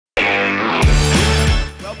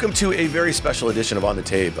welcome to a very special edition of On the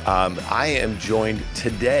Tape. I am joined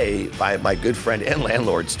today by my good friend and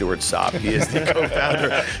landlord, Stuart Sopp. He is the co-founder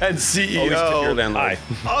and CEO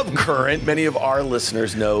of Current. Many of our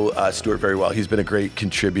listeners know Stuart very well. He's been a great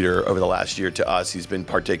contributor over the last year to us. He's been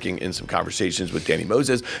partaking in some conversations with Danny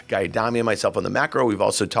Moses, Guy Adami, and myself on the macro. We've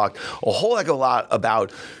also talked a whole heck of a lot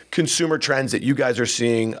about consumer trends that you guys are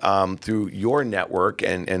seeing through your network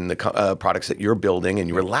and the products that you're building. And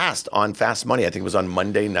you were last on Fast Money. I think it was on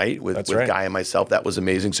Monday night with Guy and myself. That was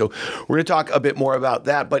amazing. So we're going to talk a bit more about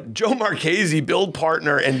that. But Joe Marchese, build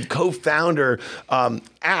partner and co-founder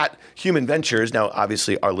at Human Ventures. Now,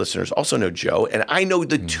 obviously, our listeners also know Joe. And I know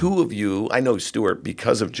the two of you. I know Stuart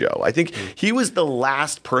because of Joe. I think he was the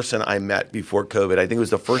last person I met before COVID. I think it was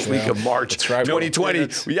the first week of March 2020.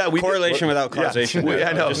 Correlation without causation.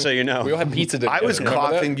 I know. Just so you know. We all had pizza together. I was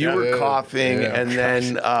coughing, you were coughing, and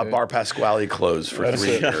then Bar Pasquale closed for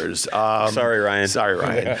 3 years. Sorry, Ryan. Sorry,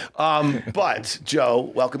 Ryan. But,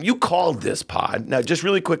 Joe, welcome. You called this pod. Now, just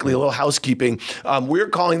really quickly, a little housekeeping. We're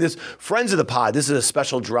calling this Friends of the Pod. This is a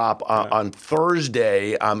special drop on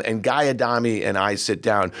Thursday, and Guy Adami and I sit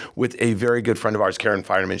down with a very good friend of ours, Karen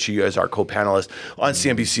Finerman. She is our co-panelist on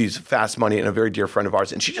CNBC's Fast Money and a very dear friend of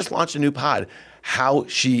ours, and she just launched a new pod. How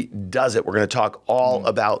she does it. We're going to talk all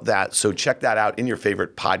about that. So check that out in your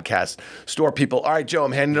favorite podcast store, people. All right, Joe,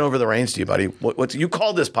 I'm handing over the reins to you, buddy. What's you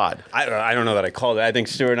called this pod? I don't know that I called it. I think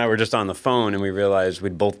Stuart and I were just on the phone and we realized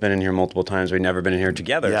we'd both been in here multiple times. We'd never been in here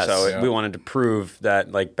together. Yes. So we wanted to prove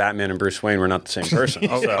that like Batman and Bruce Wayne were not the same person.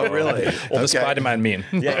 Oh, really? The Spider-Man meme.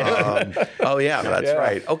 Oh, yeah, that's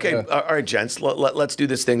right. Okay, all right, gents, let's do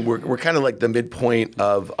this thing. We're kind of like the midpoint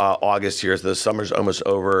of August here. So the summer's almost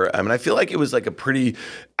over. I mean, I feel like it was like a pretty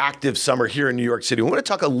active summer here in New York City. We want to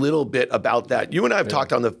talk a little bit about that. You and I have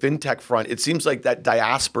talked on the fintech front. It seems like that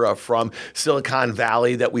diaspora from Silicon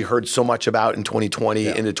Valley that we heard so much about in 2020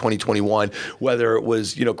 into 2021, whether it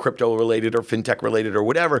was, crypto related or fintech related or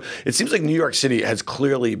whatever, it seems like New York City has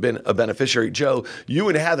clearly been a beneficiary. Joe, you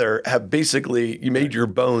and Heather have basically, you made your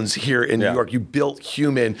bones here in New York. You built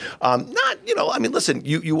Human. Listen,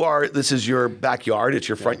 this is your backyard. It's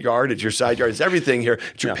your front yard. It's your side yard. It's everything here.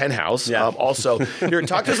 It's your penthouse. Also, here,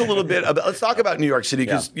 talk to us a little bit about, let's talk about New York City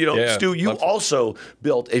because, Stu, you also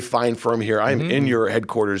built a fine firm here. I'm in your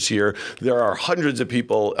headquarters here. There are hundreds of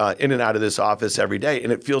people in and out of this office every day,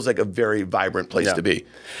 and it feels like a very vibrant place to be.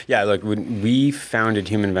 Yeah, look, when we founded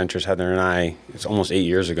Human Ventures, Heather and I, it's almost 8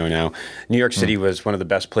 years ago now, New York City was one of the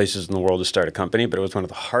best places in the world to start a company, but it was one of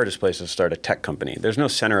the hardest places to start a tech company. There's no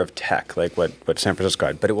center of tech like what San Francisco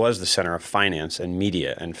had, but it was the center of finance and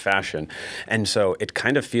media and fashion. And so it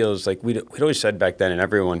kind of feels like we'd always said back then, and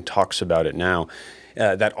everyone talks about it now,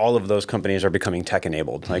 that all of those companies are becoming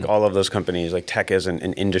tech-enabled. Like all of those companies, like tech isn't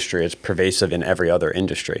an industry, it's pervasive in every other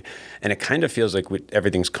industry. And it kind of feels like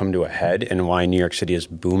everything's come to a head, and why New York City is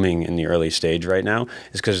booming in the early stage right now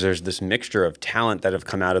is because there's this mixture of talent that have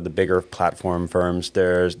come out of the bigger platform firms.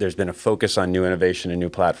 There's been a focus on new innovation and new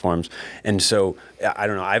platforms. And so, I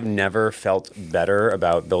don't know, I've never felt better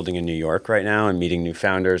about building in New York right now and meeting new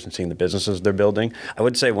founders and seeing the businesses they're building. I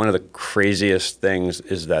would say one of the craziest things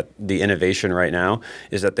is that the innovation right now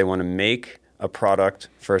is that they want to make a product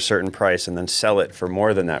for a certain price and then sell it for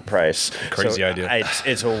more than that price. Crazy idea.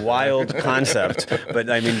 It's a wild concept, but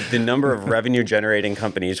I mean, the number of revenue generating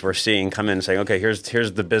companies we're seeing come in and saying, okay, here's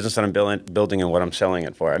the business that I'm building and what I'm selling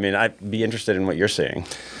it for. I mean, I'd be interested in what you're seeing.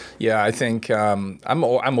 Yeah, I think I'm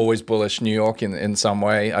always bullish New York in some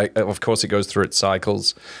way. Of course, it goes through its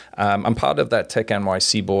cycles. I'm part of that Tech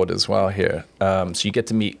NYC board as well here. So you get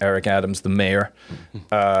to meet Eric Adams, the mayor,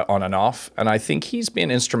 on and off. And I think he's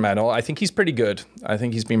been instrumental. I think he's pretty good. I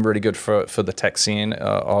think he's been really good for the tech scene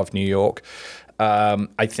of New York.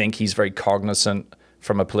 I think he's very cognizant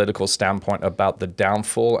from a political standpoint about the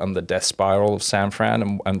downfall and the death spiral of San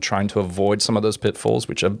Fran and trying to avoid some of those pitfalls,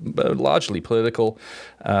 which are largely political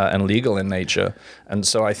and legal in nature. And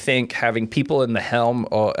so I think having people in the helm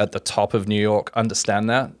or at the top of New York understand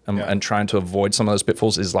that and trying to avoid some of those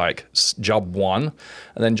pitfalls is like job one.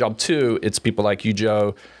 And then job two, it's people like you,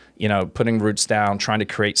 Joe, putting roots down, trying to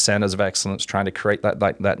create centers of excellence, trying to create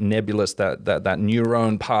that nebulous, that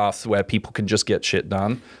neuron path where people can just get shit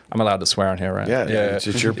done. I'm allowed to swear on here, right? Yeah.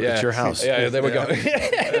 It's your house. Yeah, there we go.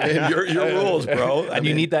 Your rules, bro. And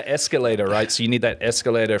you need that escalator, right? So you need that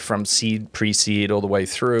escalator from seed, pre-seed, all the way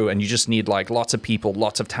through, and you just need like lots of people,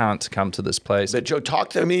 lots of talent to come to this place. But Joe, talk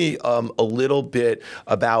to me a little bit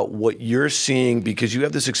about what you're seeing, because you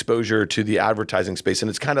have this exposure to the advertising space, and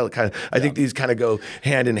it's kind of I think these kind of go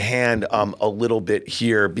hand in hand a little bit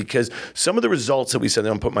here, because some of the results that we said, I'm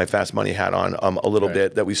going to put my fast money hat on a little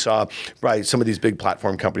bit, that we saw by some of these big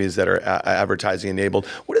platform companies that are advertising enabled.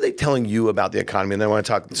 What are they telling you about the economy? And then I want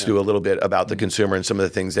to talk, Stu, a little bit about the consumer and some of the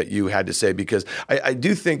things that you had to say, because I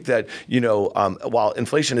do think that, while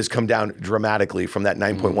inflation has come down dramatically from that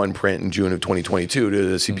 9.1 print in June of 2022 to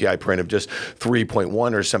the CPI print of just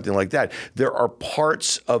 3.1 or something like that, there are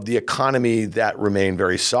parts of the economy that remain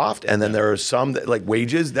very soft, and then there are some that, like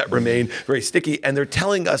wages, that remain very sticky, and they're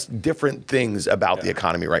telling us different things about the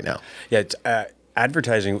economy right now. Yeah, it's,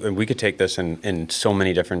 advertising, and we could take this in so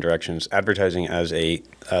many different directions. Advertising as a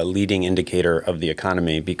leading indicator of the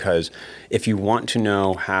economy, because if you want to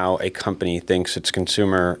know how a company thinks its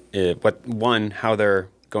consumer, how they're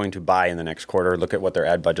going to buy in the next quarter, look at what their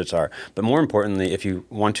ad budgets are. But more importantly, if you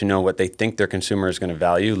want to know what they think their consumer is going to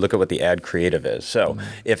value, look at what the ad creative is. So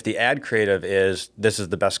if the ad creative is, this is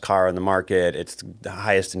the best car on the market, it's the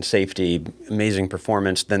highest in safety, amazing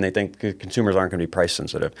performance, then they think consumers aren't going to be price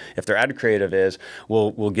sensitive. If their ad creative is,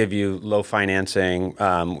 we'll give you low financing,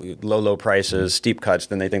 low prices, steep cuts,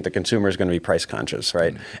 then they think the consumer is going to be price conscious,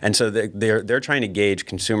 right? And so they're trying to gauge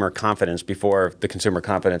consumer confidence before the consumer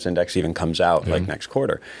confidence index even comes out, like next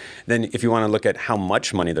quarter. Then if you want to look at how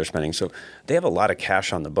much money they're spending, so they have a lot of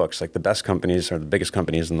cash on the books. Like the best companies or the biggest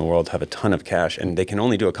companies in the world have a ton of cash, and they can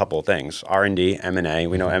only do a couple of things: R&D, M&A.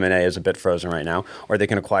 We know M&A is a bit frozen right now, or they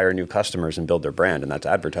can acquire new customers and build their brand, and that's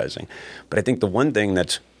advertising. But I think the one thing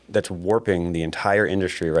that's warping the entire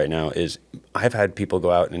industry right now is I've had people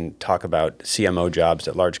go out and talk about CMO jobs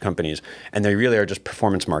at large companies, and they really are just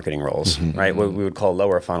performance marketing roles, right? What we would call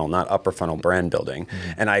lower funnel, not upper funnel brand building.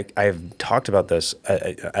 And I've talked about this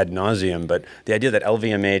ad nauseum, but the idea that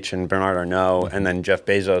LVMH and Bernard Arnault and then Jeff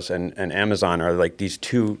Bezos and Amazon are like these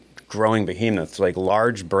two growing behemoths, like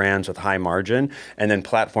large brands with high margin, and then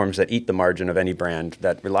platforms that eat the margin of any brand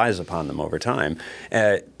that relies upon them over time,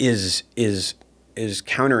 is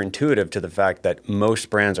counterintuitive to the fact that most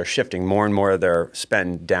brands are shifting more and more of their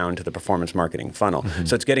spend down to the performance marketing funnel.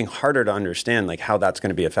 So it's getting harder to understand like how that's going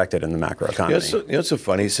to be affected in the macro economy. It's so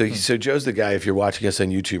funny. So Joe's the guy, if you're watching us on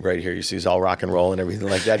YouTube right here, you see he's all rock and roll and everything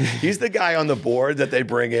like that. He's the guy on the board that they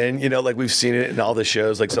bring in, like we've seen it in all the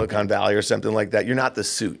shows like Silicon Valley or something like that. You're not the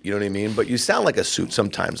suit, you know what I mean? But you sound like a suit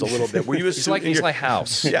sometimes a little bit. Were you a suit? He's like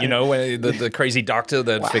House, when the crazy doctor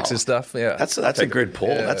that fixes stuff. Yeah, that's a good pull.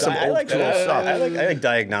 That's some old school stuff. I like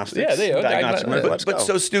diagnostics. Yeah, they are. Diagnostics. But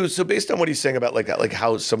so Stu, so based on what he's saying about like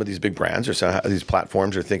how some of these big brands or how these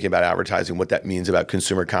platforms are thinking about advertising, what that means about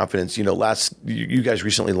consumer confidence. You guys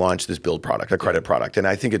recently launched this build product, a credit product, and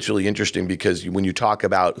I think it's really interesting because when you talk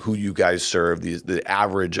about who you guys serve, the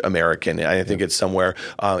average American, I think it's somewhere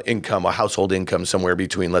a household income somewhere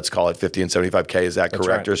between, let's call it 50 and 75K. Is that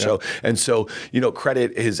correct? Right, or so? And so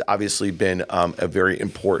credit has obviously been a very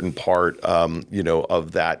important part,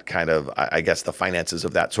 of that kind of, I guess, the finances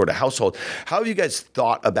of that sort of household. How have you guys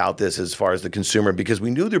thought about this as far as the consumer? Because we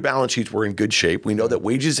knew their balance sheets were in good shape. We know that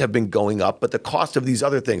wages have been going up, but the cost of these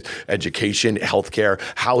other things, education, healthcare,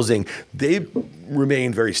 housing, they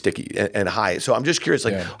remain very sticky and high. So I'm just curious,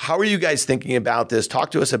 how are you guys thinking about this?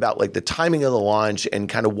 Talk to us about like the timing of the launch and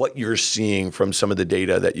kind of what you're seeing from some of the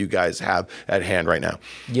data that you guys have at hand right now.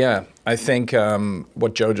 Yeah. I think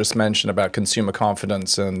what Joe just mentioned about consumer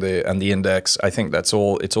confidence and the index, I think it's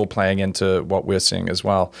all playing into what we're seeing as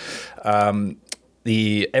well.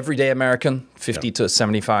 The everyday American, 50 to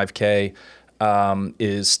 75K,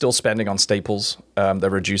 is still spending on staples. They're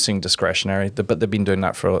reducing discretionary, but they've been doing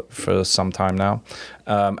that for some time now,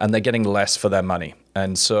 and they're getting less for their money.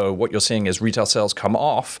 And so what you're seeing is retail sales come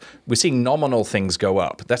off. We're seeing nominal things go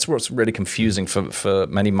up. That's what's really confusing for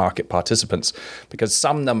many market participants, because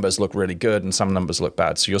some numbers look really good and some numbers look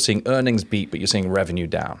bad. So you're seeing earnings beat, but you're seeing revenue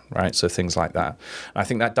down, right? So things like that. And I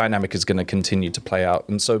think that dynamic is going to continue to play out.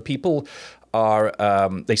 And so people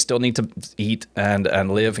they still need to eat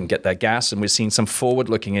and live and get their gas. And we're seeing some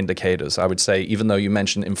forward-looking indicators. I would say, even though you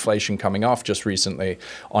mentioned inflation coming off just recently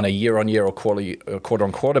on a year-on-year or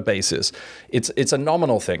quarter-on-quarter basis, it's a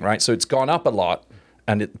nominal thing, right? So it's gone up a lot,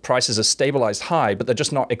 and prices are stabilized high, but they're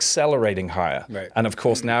just not accelerating higher. Right. And of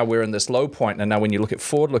course, now we're in this low point. And now when you look at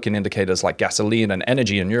forward-looking indicators like gasoline and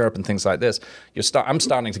energy in Europe and things like this, I'm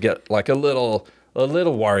starting to get like a little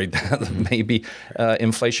worried that maybe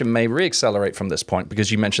inflation may reaccelerate from this point,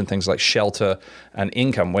 because you mentioned things like shelter and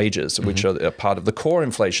income wages, which are a part of the core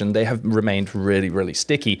inflation. They have remained really, really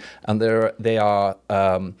sticky, and they're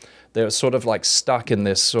sort of like stuck in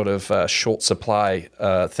this sort of short supply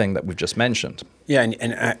thing that we've just mentioned. Yeah,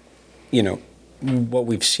 and what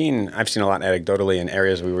we've seen, I've seen a lot anecdotally in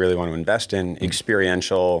areas we really want to invest in,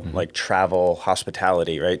 experiential, like travel,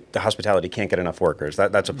 hospitality, right? The hospitality can't get enough workers.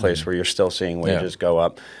 That's a place where you're still seeing wages go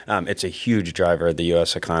up. It's a huge driver of the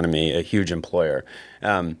U.S. economy, a huge employer.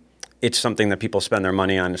 It's something that people spend their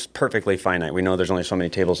money on. It's perfectly finite. We know there's only so many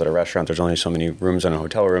tables at a restaurant. There's only so many rooms in a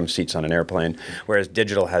hotel room, seats on an airplane, whereas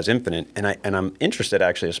digital has infinite. And I'm interested,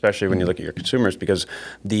 actually, especially when you look at your consumers, because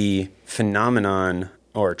the phenomenon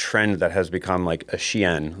or trend that has become like a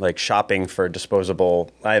Shein, like shopping for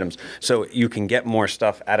disposable items. So you can get more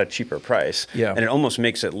stuff at a cheaper price. Yeah. And it almost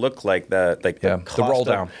makes it look like the roll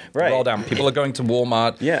down. Right. The roll down. People are going to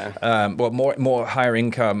Walmart. Well, more higher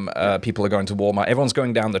income people are going to Walmart. Everyone's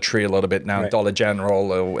going down the tree a little bit now. Right. Dollar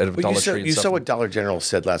General or Dollar Tree. You saw what Dollar General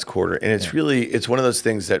said last quarter, and it's really, it's one of those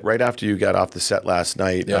things that right after you got off the set last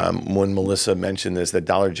night, when Melissa mentioned this, that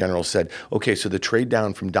Dollar General said, okay, so the trade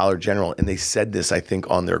down from Dollar General, and they said this, I think,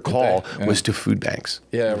 on their call, was to food banks.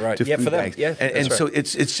 Yeah, right. To food banks. And so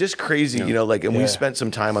it's just crazy, you know, like, and we spent some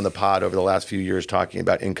time on the pod over the last few years talking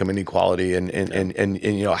about income inequality and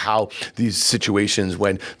you know, how these situations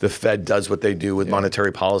when the Fed does what they do with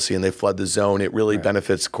monetary policy and they flood the zone, it really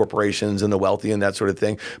benefits corporations and the wealthy and that sort of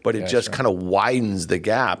thing. But it just kind of widens the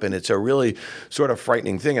gap, and it's a really sort of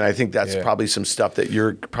frightening thing. And I think that's probably some stuff that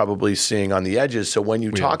you're probably seeing on the edges. So when you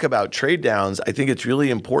talk about trade downs, I think it's really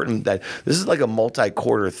important that this is like a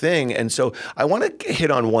multi-quarter thing. And so I want to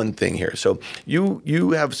hit on one thing here. So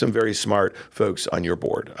you have some very smart folks on your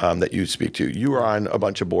board that you speak to. You are on a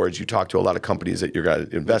bunch of boards. You talk to a lot of companies that you're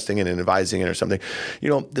investing in and advising in or something. You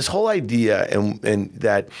know, this whole idea and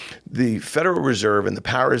that the Federal Reserve and the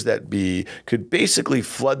powers that be could basically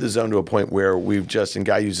flood the zone to a point where we've just, and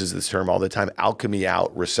Guy uses this term all the time, alchemy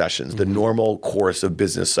out recessions, the normal course of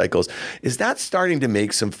business cycles. Is that starting to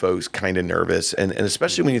make some folks kind of nervous? And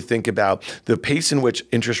especially when you think about the pace in which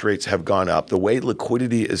interest rates have gone up, the way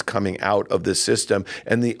liquidity is coming out of the system,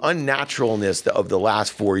 and the unnaturalness of the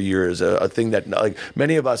last 4 years, a thing that like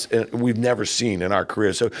many of us, we've never seen in our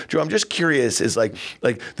careers. So Drew, I'm just curious, is like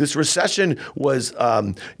this recession was,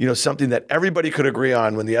 you know, something that everybody could agree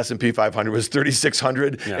on when the S&P 500 was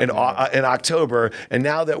 3,600 in October, and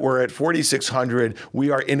now that we're at 4,600,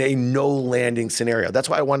 we are in a no landing scenario. That's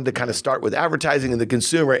why I wanted to kind of start with advertising and the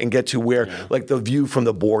consumer and get to where like the view from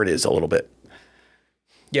the board is a little bit.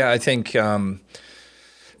 Yeah, I think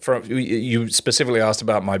you specifically asked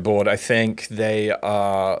about my board. I think they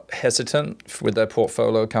are hesitant with their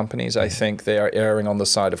portfolio companies. I think they are erring on the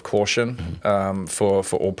side of caution for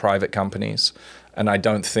all private companies. And I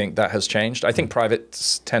don't think that has changed. I think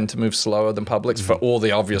privates tend to move slower than publics for all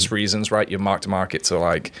the obvious reasons, right? Your mark-to-markets are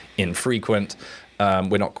like infrequent.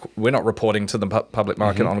 We're not reporting to the public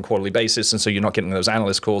market on a quarterly basis, and so you're not getting those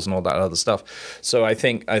analyst calls and all that other stuff. So I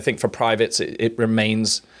think for privates, it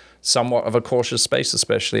remains somewhat of a cautious space,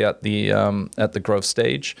 especially at the growth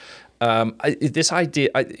stage. This idea,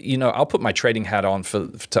 you know, I'll put my trading hat on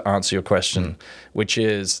to answer your question, which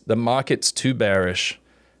is the market's too bearish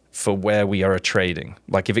for where we are trading.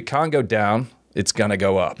 Like if it can't go down, it's going to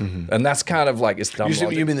go up. And that's kind of like, it's dumb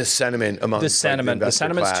logic. You mean the sentiment among the sentiment's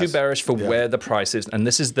class. Too bearish for where the price is. And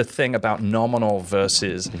this is the thing about nominal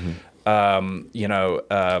versus, actuals.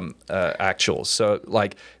 So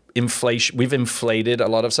like inflation, we've inflated a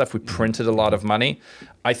lot of stuff. We printed a lot of money.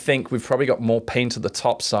 I think we've probably got more pain to the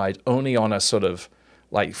top side only on a sort of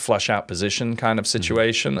like flush out position kind of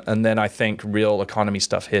situation. And then I think real economy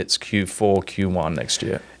stuff hits Q4, Q1 next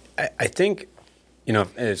year. I think, you know,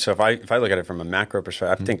 so if I look at it from a macro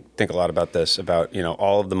perspective, I think a lot about this, about, you know,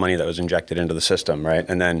 all of the money that was injected into the system, right?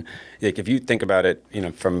 And then like, if you think about it, you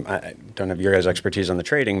know, from, I don't have your guys' expertise on the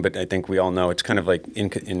trading, but I think we all know it's kind of like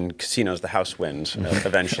in casinos, the house wins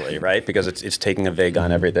eventually, right? Because it's taking a vig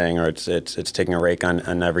on everything, or it's taking a rake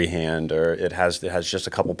on every hand, or it has just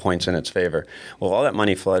a couple points in its favor. Well, all that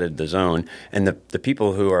money flooded the zone, and the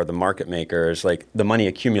people who are the market makers, like the money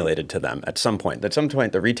accumulated to them at some point. At some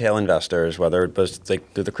point, the retail investors, whether it was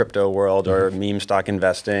like through the crypto world or meme stock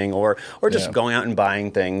investing or just going out and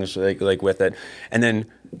buying things like with it, and then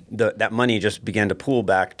that money just began to pool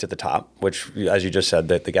back to the top, which, as you just said,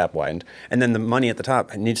 that the gap widened, and then the money at the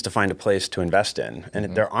top needs to find a place to invest in,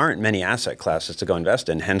 and there aren't many asset classes to go invest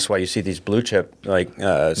in. Hence, why you see these blue chip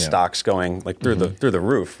stocks going like through the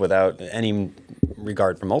roof without any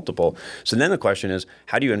regard for multiple. So then the question is,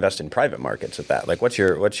 how do you invest in private markets at that? Like, what's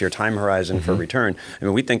your time horizon for return? I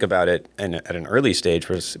mean, we think about it at an early stage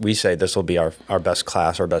where we say this will be our best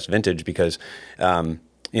class, our best vintage, because 8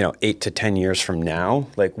 to 10 years from now,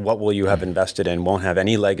 like what will you have invested in won't have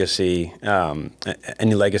any legacy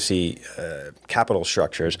capital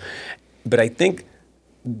structures. But I think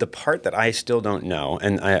the part that I still don't know,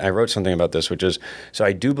 and I wrote something about this, which is, so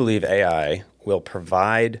I do believe AI will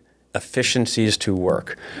provide efficiencies to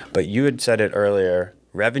work. But you had said it earlier,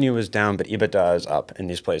 revenue is down, but EBITDA is up in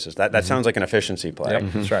these places. That sounds like an efficiency play. Yep,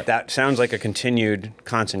 that's right. That sounds like a continued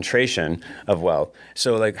concentration of wealth.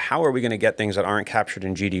 So like, how are we going to get things that aren't captured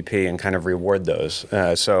in GDP and kind of reward those?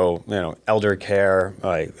 So, elder care,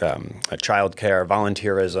 child care,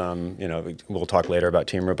 volunteerism, we'll talk later about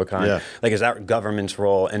Team Rubicon. Yeah. Like, is that government's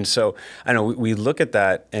role? And so I know we look at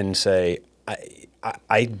that and say,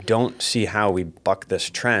 I don't see how we buck this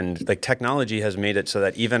trend. Like, technology has made it so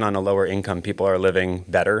that even on a lower income, people are living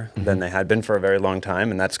better than they had been for a very long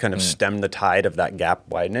time, and that's kind of stemmed the tide of that gap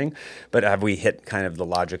widening. But have we hit kind of the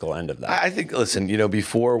logical end of that? I think, listen,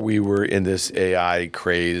 before we were in this AI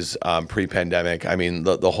craze pre-pandemic, I mean,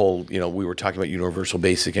 the whole, we were talking about universal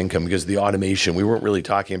basic income because the automation, we weren't really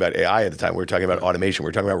talking about AI at the time. We were talking about automation. We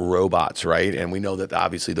were talking about robots, right? And we know that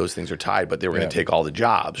obviously those things are tied, but they were going to take all the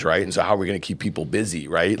jobs, right? And so how are we going to keep people busy,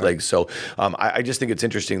 right? Like, so I just think it's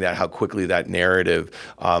interesting that how quickly that narrative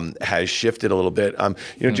has shifted a little bit.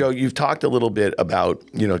 Joe, you've talked a little bit about,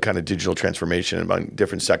 kind of digital transformation among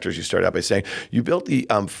different sectors. You started out by saying you built the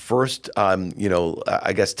first,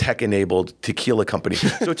 I guess, tech-enabled tequila company.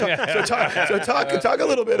 So talk a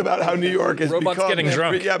little bit about how New York has getting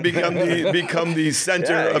drunk. become the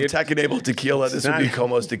center of tech-enabled tequila. This would be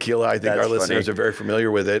Como's Tequila. I think our listeners are very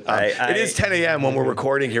familiar with it. It is 10 a.m. when we're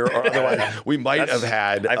recording here, or otherwise we might have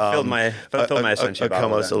had. I filled my essential bottle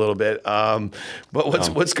Como's a little bit. But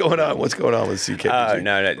what's going on? What's going on with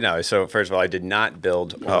CKPG? No. So first of all, I did not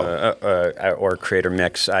build or create or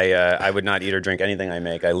mix. I would not eat or drink anything I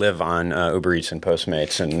make. I live on Uber Eats and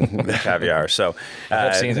Postmates and caviar. So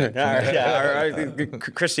I've seen it.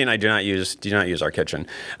 Christy and I do not use our kitchen.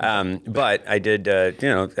 But I did,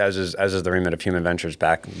 as is the remit of Human Ventures,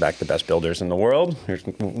 back the best builders in the world. Here's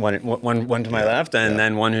one to my left, and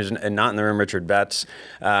then one who's not in the room, Richard Betts,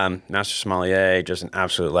 master sommelier, just an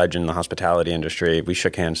absolute legend in the hospitality industry. We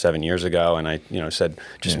shook hands 7 years ago, and I, said,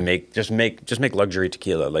 just make luxury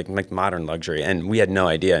tequila, like make modern luxury. And we had no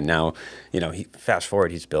idea. Now, fast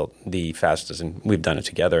forward, he's built the fastest, and we've done it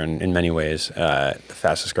together in many ways, the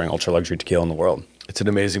fastest growing ultra luxury tequila in the world. It's an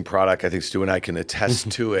amazing product. I think Stu and I can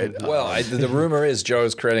attest to it. Well, the rumor is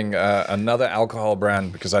Joe's creating another alcohol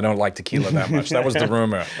brand because I don't like tequila that much. That was the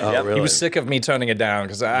rumor. Really? He was sick of me turning it down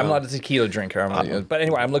because I'm not a tequila drinker. But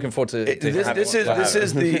anyway, I'm looking forward to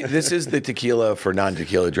this is the tequila for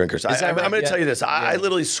non-tequila drinkers. I'm going to tell you this. I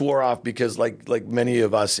literally swore off because like many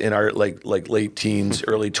of us in our like late teens,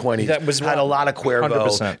 early 20s had a lot of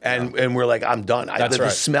Cuervo, and we're like, I'm done. The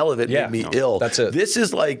smell of it made me ill. That's it. This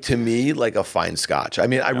is like, to me, like a fine Scotch. I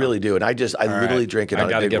mean, I really do, and I literally drink it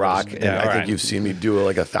on a big rock, and I think you've seen me do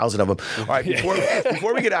like 1,000 of them. All right,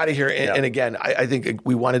 before we get out of here, and again, I think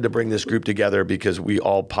we wanted to bring this group together because we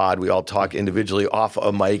all talk individually off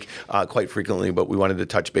a mic quite frequently, but we wanted to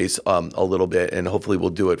touch base a little bit, and hopefully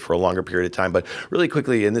we'll do it for a longer period of time. But really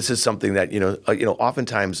quickly, and this is something that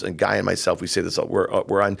oftentimes, and Guy and myself, we say this,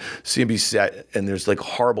 we're on CNBC set, and there's like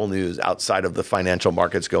horrible news outside of the financial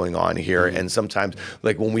markets going on here, and sometimes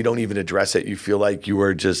like when we don't even address it, you feel like you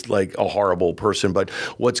are just like a horrible person. But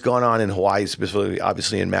what's gone on in Hawaii, specifically,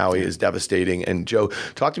 obviously in Maui, is devastating. And Joe,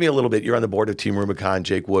 talk to me a little bit. You're on the board of Team Rubicon.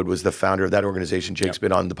 Jake Wood was the founder of that organization. Jake's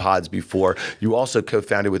been on the pods before. You also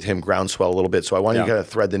co-founded with him Groundswell a little bit. So I want you to kind of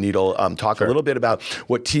thread the needle, talk a little bit about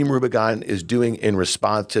what Team Rubicon is doing in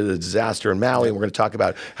response to the disaster in Maui. And we're going to talk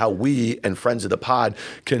about how we and friends of the pod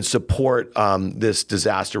can support this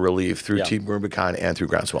disaster relief through Team Rubicon and through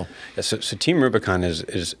Groundswell. Yeah, so Team Rubicon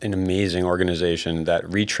is an amazing organization that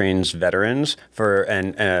retrains veterans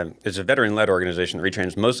and it's a veteran-led organization that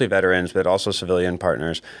retrains mostly veterans, but also civilian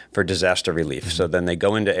partners for disaster relief. Mm-hmm. So then they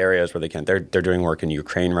go into areas where they can. They're doing work in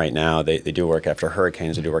Ukraine right now. They do work after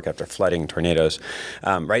hurricanes. They do work after flooding, tornadoes.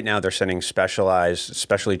 Right now, they're sending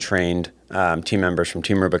specially trained team members from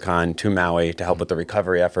Team Rubicon to Maui to help with the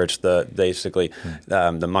recovery efforts, the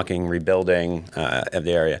mucking, rebuilding of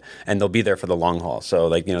the area, and they'll be there for the long haul. So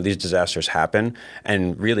these disasters happen,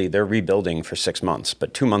 and really they're rebuilding for 6 months,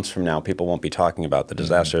 but 2 months from now, people won't be talking about the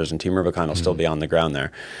disasters, and Team Rubicon will still be on the ground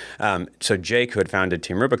there. So Jake, who had founded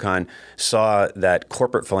Team Rubicon, saw that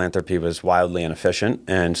corporate philanthropy was wildly inefficient,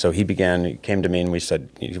 and so he came to me and we said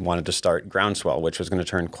he wanted to start Groundswell, which was going to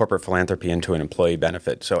turn corporate philanthropy into an employee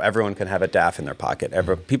benefit, so everyone can have a DAF in their pocket.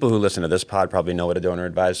 People who listen to this pod probably know what a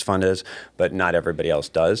donor-advised fund is, but not everybody else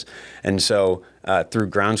does. And so through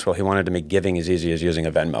Groundswell, he wanted to make giving as easy as using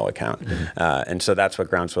a Venmo account. And so that's what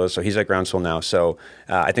Groundswell is. So he's at Groundswell now. So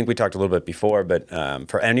I think we talked a little bit before, but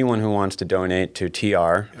for anyone who wants to donate to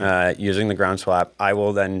TR using the Groundswell app, I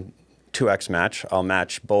will then 2x match. I'll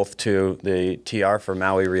match both to the TR for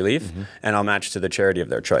Maui Relief, and I'll match to the charity of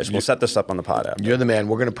their choice. We'll set this up on the pod app. You're the man.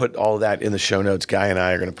 We're going to put all of that in the show notes. Guy and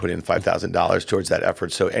I are going to put in $5,000 towards that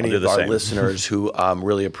effort. So any of our listeners who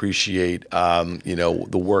really appreciate, the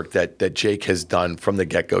work that Jake has done from the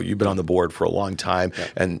get-go. You've been on the board for a long time,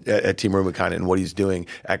 and at Team Rubicon and what he's doing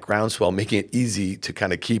at Groundswell, making it easy to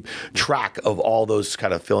kind of keep track of all those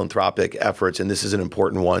kind of philanthropic efforts. And this is an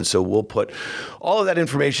important one. So we'll put all of that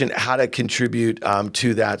information, how to contribute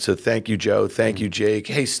to that. So thank you, Joe. Thank you, Jake.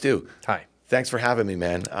 Hey, Stu. Hi. Thanks for having me,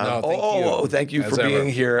 man. Thank you. For being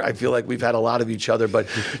here. I feel like we've had a lot of each other, but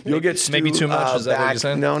you'll get Stu maybe too much. Is that back. what you're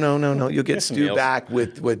saying? No. You'll get Stu back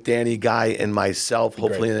with Danny, Guy, and myself.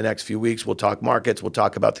 Hopefully in the next few weeks, we'll talk markets. We'll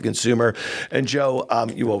talk about the consumer. And Joe,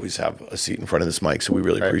 you always have a seat in front of this mic, so we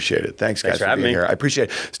really appreciate it. Thanks guys, for being here. I appreciate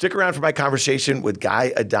it. Stick around for my conversation with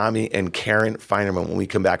Guy Adami and Karen Finerman when we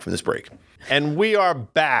come back from this break. And we are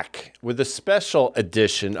back with a special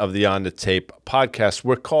edition of the On the Tape podcast.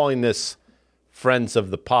 We're calling this Friends of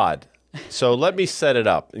the Pod. So let me set it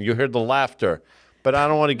up. You heard the laughter, but I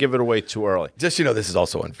don't want to give it away too early. Just this is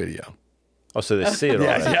also on video. Oh, so they see it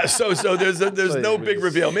already. Yeah. So there's no big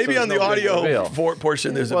reveal. Maybe on the audio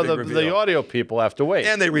portion there's a big reveal. The audio people have to wait.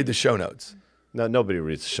 And they read the show notes. No, nobody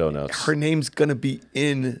reads the show notes. Her name's going to be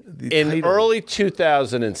in the title. Early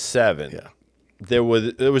 2007. Yeah. There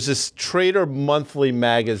was this Trader Monthly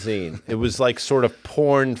magazine. It was like sort of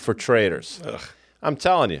porn for traders. Ugh. I'm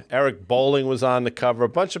telling you, Eric Bolling was on the cover. A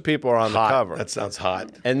bunch of people are on the cover. That sounds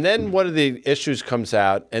hot. And then one of the issues comes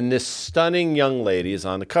out, and this stunning young lady is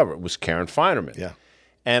on the cover. It was Karen Finerman. Yeah.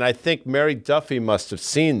 And I think Mary Duffy must have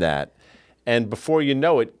seen that. And before you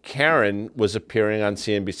know it, Karen was appearing on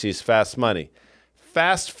CNBC's Fast Money.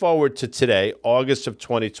 Fast forward to today, August of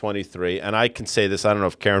 2023, and I can say this, I don't know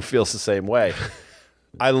if Karen feels the same way.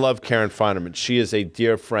 I love Karen Finerman. She is a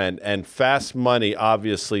dear friend. And Fast Money,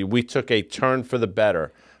 obviously, we took a turn for the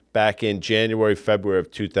better back in January, February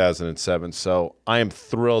of 2007. So I am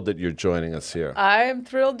thrilled that you're joining us here. I am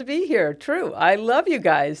thrilled to be here. True. I love you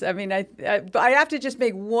guys. I mean, I have to just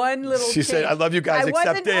make one little She said, I love you guys, I except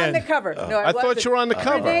wasn't Dan. on the cover. No, I thought you were on the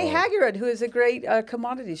cover. Renee Haggerud, who is a great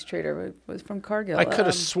commodities trader, was from Cargill. I could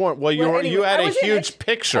have sworn. Well, you had a huge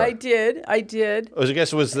picture. I did. I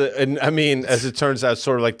guess it was as it turns out,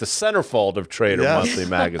 sort of like the centerfold of Trader Monthly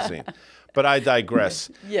magazine. But I digress.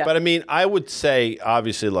 Yeah. But I would say,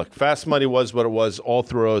 obviously, look, Fast Money was what it was all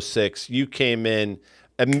through 06. You came in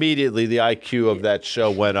immediately. The IQ of that show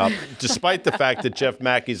went up, despite the fact that Jeff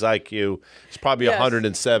Mackey's IQ is probably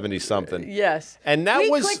 170 something. Yes. And that we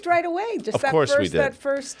was clicked right away. Just of course we did. That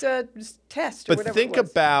first test. But think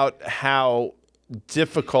about how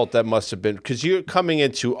difficult that must have been, because you're coming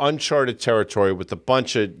into uncharted territory with a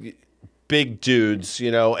bunch of big dudes,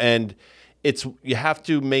 and you have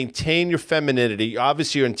to maintain your femininity.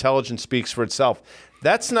 Obviously, your intelligence speaks for itself.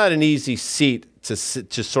 That's not an easy seat to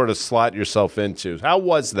sort of slot yourself into. How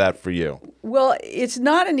was that for you? Well, it's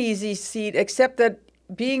not an easy seat, except that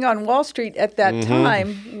being on Wall Street at that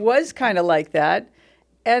time was kind of like that.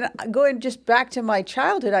 And going just back to my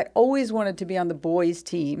childhood, I always wanted to be on the boys'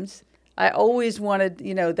 teams. I always wanted,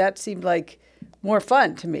 that seemed like more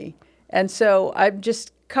fun to me. And so I'm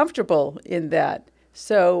just comfortable in that.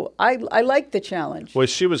 So I like the challenge. Well,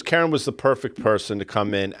 Karen was the perfect person to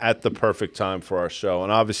come in at the perfect time for our show.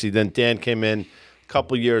 And obviously then Dan came in a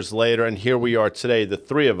couple years later, and here we are today, the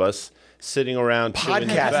three of us, sitting around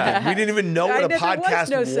podcasting. We didn't even know what a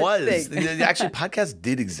podcast was. No Actually, podcasts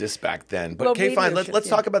did exist back then. But okay, fine. Let's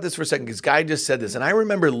talk about this for a second, because Guy just said this, and I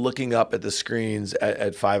remember looking up at the screens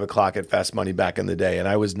at 5 o'clock at Fast Money back in the day, and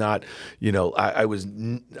I was not, I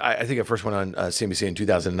think I first went on CNBC in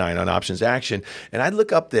 2009 on Options Action, and I'd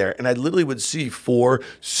look up there, and I literally would see 4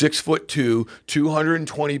 6'2",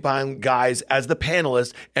 220-pound guys as the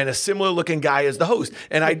panelists, and a similar-looking guy as the host,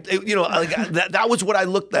 and that was what I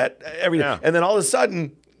looked at every day. Yeah. And then all of a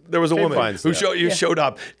sudden, there was a woman who showed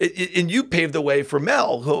up. And you paved the way for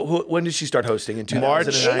Mel. When did she start hosting? In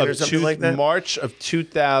 2009 or something like that? March of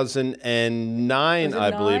 2009,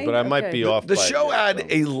 I believe, but I might be off. The show had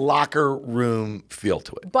a locker room feel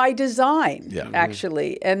to it. By design,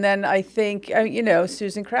 actually. And then I think,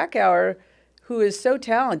 Susan Krakauer, who is so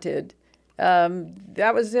talented,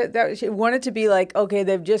 that was it. She wanted to be like, okay,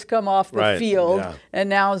 they've just come off the field, and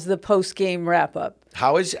now's the post-game wrap-up.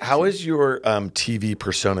 How is your TV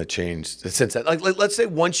persona changed since that? Like, let's say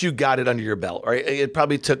once you got it under your belt, right? It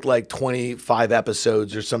probably took like 25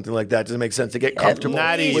 episodes or something like that. Does it make sense to get comfortable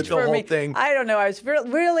with the whole thing? I don't know. I was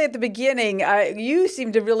really at the beginning. You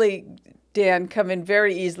seemed to really, Dan, come in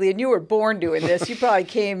very easily, and you were born doing this. You probably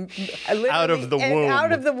came out of the womb.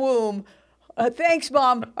 Out of the womb. Thanks,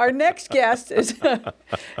 Mom. Our next guest is.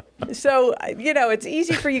 So, it's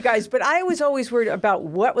easy for you guys, but I was always worried about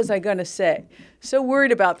what was I going to say. So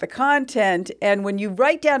worried about the content. And when you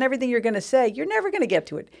write down everything you're going to say, you're never going to get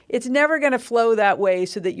to it. It's never going to flow that way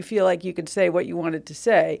so that you feel like you can say what you wanted to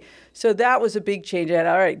say. So that was a big change. And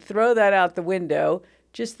all right, throw that out the window.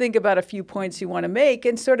 Just think about a few points you want to make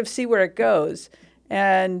and sort of see where it goes.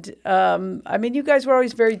 And you guys were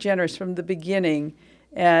always very generous from the beginning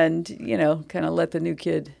and, kind of let the new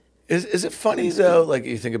kid. Is it funny though? Like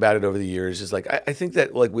you think about it over the years, is like I think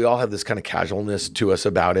that like we all have this kind of casualness to us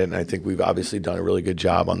about it, and I think we've obviously done a really good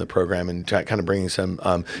job on the program and kind of bringing some,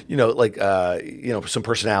 some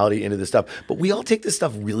personality into this stuff. But we all take this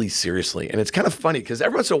stuff really seriously, and it's kind of funny because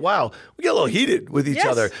every once in a while we get a little heated with each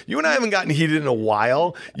other. You and I haven't gotten heated in a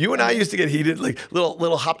while. You and I used to get heated, like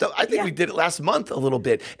little hopped up. I think we did it last month a little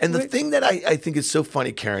bit. And the thing that I think is so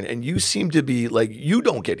funny, Karen, and you seem to be like you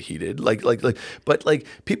don't get heated, but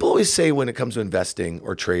people always say when it comes to investing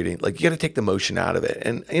or trading, like you got to take the emotion out of it.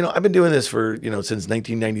 And, I've been doing this for, since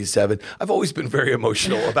 1997. I've always been very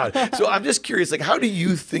emotional about it. So I'm just curious, like, how do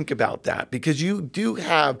you think about that? Because you do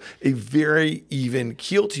have a very even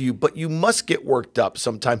keel to you, but you must get worked up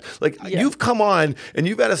sometimes. Like you've come on and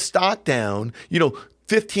you've had a stock down,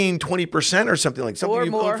 15, 20% or something like something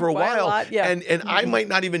you've owned for a while. And I might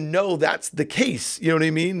not even know that's the case. You know what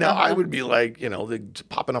I mean? Now I would be like,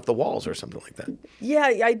 popping off the walls or something like that.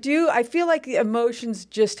 Yeah, I do. I feel like the emotions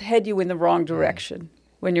just head you in the wrong direction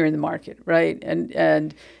when you're in the market, right?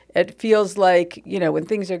 And it feels like, when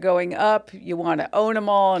things are going up, you want to own them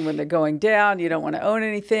all. And when they're going down, you don't want to own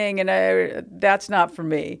anything. And that's not for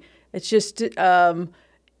me. It's just, I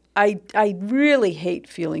really hate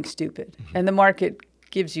feeling stupid. And the market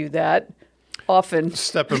gives you that often.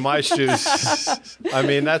 Step in my shoes. I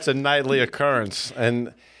mean, that's a nightly occurrence.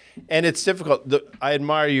 And it's difficult. I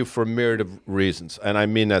admire you for a myriad of reasons, and I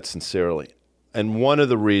mean that sincerely. And one of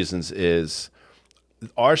the reasons is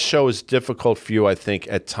our show is difficult for you, I think,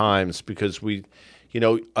 at times because we,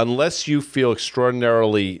 unless you feel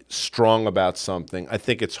extraordinarily strong about something, I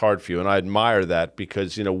think it's hard for you. And I admire that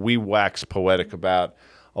because, we wax poetic about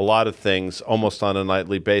a lot of things almost on a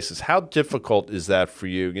nightly basis. How difficult is that for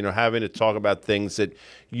you, having to talk about things that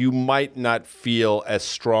you might not feel as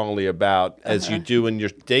strongly about as you do in your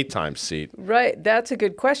daytime seat? Right. That's a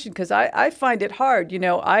good question because I find it hard.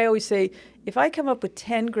 I always say, if I come up with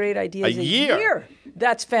 10 great ideas a year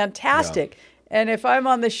that's fantastic. Yeah. And if I'm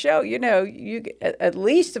on the show, you at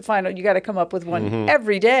least to find out you got to come up with one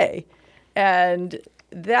every day. And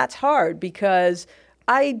that's hard because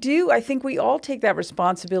I think we all take that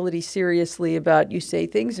responsibility seriously about you say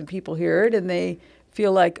things and people hear it and they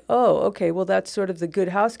feel like, oh, okay, well, that's sort of the good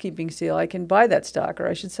housekeeping seal. I can buy that stock or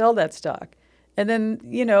I should sell that stock. And then,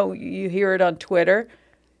 you hear it on Twitter.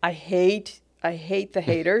 I hate the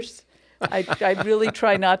haters. I really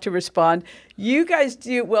try not to respond. You guys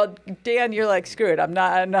do, well, Dan, you're like, screw it.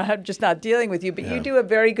 I'm just not dealing with you. But you do a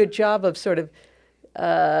very good job of sort of,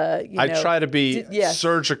 I try to be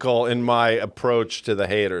surgical in my approach to the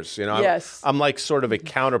haters. I'm like sort of a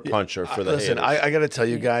counterpuncher for the haters. I got to tell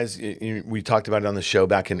you guys, we talked about it on the show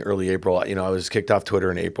back in early April. I was kicked off Twitter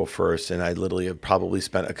on April 1st, and I literally have probably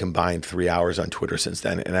spent a combined 3 hours on Twitter since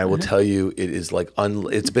then. And I will tell you, it is like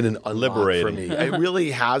it's been an liberating for me. It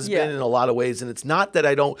really has been in a lot of ways. And it's not that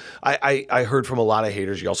I don't. I heard from a lot of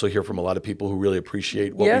haters. You also hear from a lot of people who really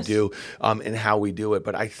appreciate what we do and how we do it.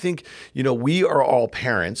 But I think we are all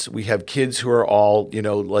parents. We have kids who are all,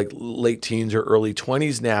 like late teens or early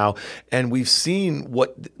 20s now, and we've seen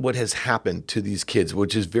what has happened to these kids,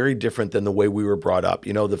 which is very different than the way we were brought up.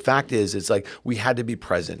 The fact is, it's like we had to be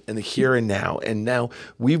present in the here and now. And now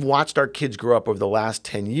we've watched our kids grow up over the last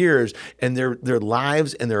 10 years, and their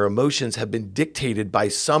lives and their emotions have been dictated by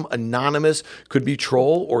some anonymous, could be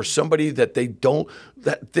troll or somebody that they don't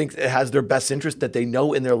that think it has their best interest that they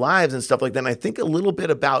know in their lives and stuff like that. And I think a little bit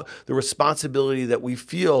about the responsibility that we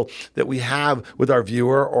feel that we have with our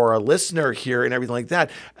viewer or our listener here and everything like that.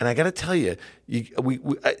 And I got to tell you,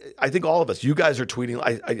 I think all of us, you guys are tweeting.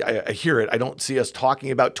 I hear it. I don't see us talking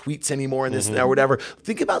about tweets anymore and this and that or whatever.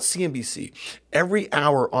 Think about CNBC. Every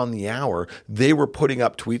hour on the hour, they were putting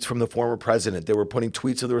up tweets from the former president. They were putting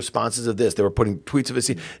tweets of the responses of this. They were putting tweets of this.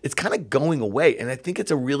 It's kind of going away. And I think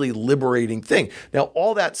it's a really liberating thing. Now,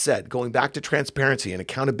 all that said, going back to transparency and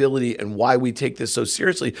accountability and why we take this so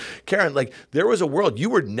seriously, Karen, like there was a world you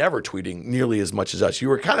were never tweeting nearly as much as us. You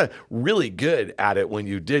were kind of really good at it when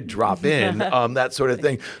you did drop in. that sort of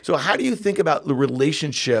thing. So how do you think about the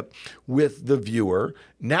relationship with the viewer?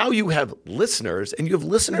 Now you have listeners, and you have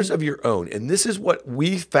listeners of your own. And this is what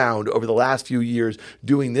we found over the last few years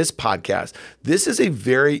doing this podcast. This is a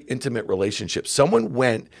very intimate relationship. Someone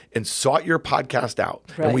went and sought your podcast out.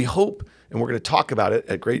 Right. And we hope, and we're going to talk about it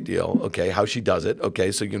a great deal, okay, how she does it,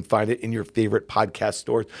 okay, so you can find it in your favorite podcast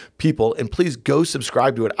stores, people, and please go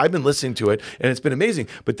subscribe to it. I've been listening to it, and it's been amazing.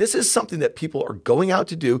 But this is something that people are going out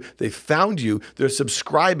to do. They found you, they're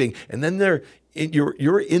subscribing, and then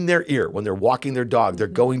you're in their ear when they're walking their dog, they're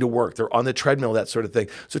going to work, they're on the treadmill, that sort of thing.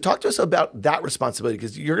 So talk to us about that responsibility,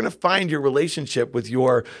 because you're going to find your relationship with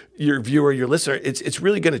your viewer, your listener, it's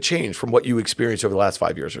really going to change from what you experienced over the last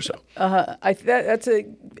 5 years or so. That's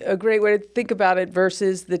a great way to think about it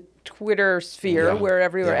versus the Twitter sphere,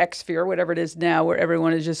 X sphere, whatever it is now, where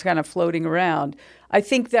everyone is just kind of floating around. I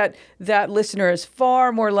think that listener is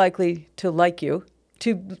far more likely to like you,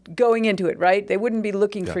 to going into it, right? They wouldn't be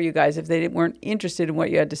looking for you guys if they weren't interested in what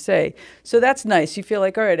you had to say. So that's nice. You feel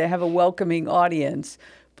like, all right, I have a welcoming audience.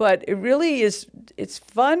 But it really is, it's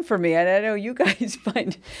fun for me, and I know you guys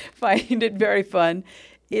find it very fun,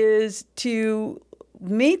 is to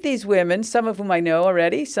meet these women, some of whom I know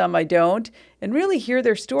already, some I don't, and really hear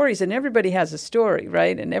their stories. And everybody has a story,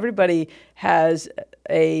 right? And everybody has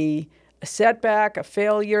a setback, a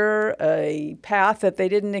failure, a path that they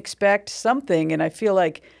didn't expect, something. And I feel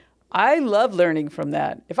like I love learning from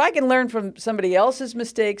that. If I can learn from somebody else's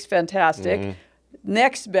mistakes, fantastic. Mm-hmm.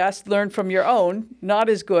 Next best, learn from your own, not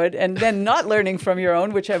as good. And then not learning from your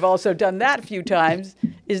own, which I've also done that a few times,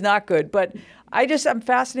 is not good. But I'm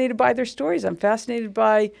fascinated by their stories. I'm fascinated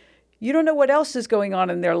by, you don't know what else is going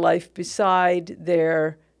on in their life beside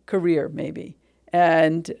their career, maybe.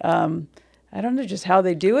 And I don't know just how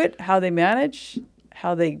they do it, how they manage,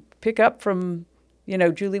 how they pick up from,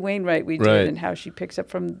 Julie Wainwright did, and how she picks up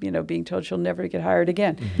from, being told she'll never get hired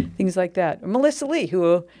again, things like that. Or Melissa Lee,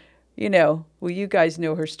 who, you guys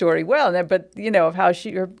know her story well, but, of how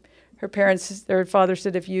her parents, her father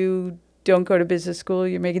said, if you don't go to business school,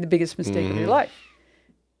 you're making the biggest mistake of your life.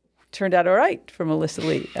 Turned out all right for Melissa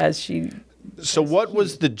Lee, as she... So what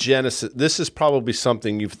was the genesis? This is probably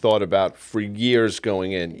something you've thought about for years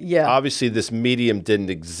going in. Yeah. Obviously, this medium didn't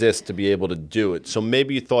exist to be able to do it. So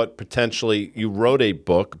maybe you thought potentially you wrote a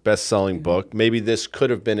book, best-selling book. Maybe this could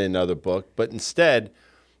have been another book. But instead,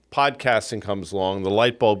 podcasting comes along, the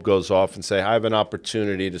light bulb goes off and say, I have an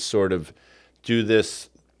opportunity to sort of do this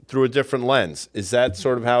through a different lens. Is that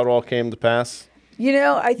sort of how it all came to pass?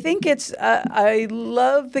 I think it's, I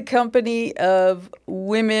love the company of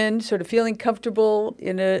women sort of feeling comfortable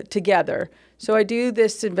together. So I do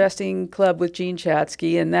this investing club with Jean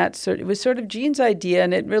Chatzky, and it was sort of Jean's idea,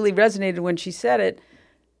 and it really resonated when she said it.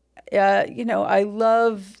 I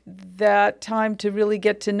love that time to really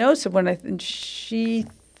get to know someone. And she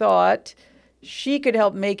thought she could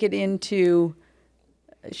help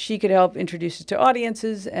she could help introduce it to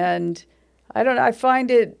audiences, and I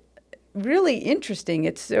find it really interesting.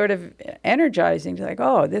 It's sort of energizing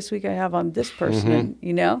to this week I have on this person,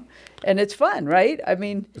 and it's fun, right? I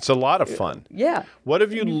mean, it's a lot of fun. Yeah. What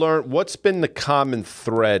have you learned? What's been the common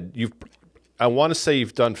thread? I want to say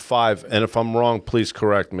you've done 5, and if I'm wrong, please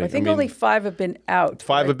correct me. I think only 5 have been out.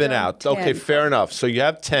 5 have been out. 10. Okay, fair enough. So you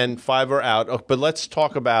have 10, 5 are out. Oh, but let's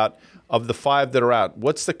talk about, of the 5 that are out,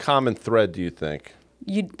 what's the common thread, do you think?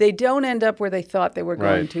 They don't end up where they thought they were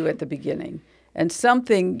going to at the beginning. And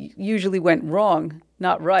something usually went wrong,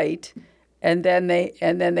 not right, and then they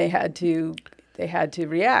had to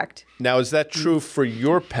react. Now, is that true for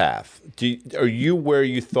your path? Are you where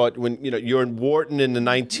you thought when you're in Wharton in the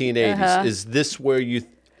 1980s? Is this where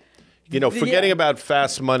forgetting about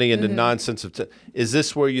fast money and the nonsense of is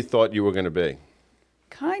this where you thought you were going to be?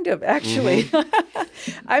 Kind of, actually.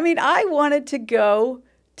 I mean, I wanted to go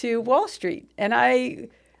to Wall Street, and I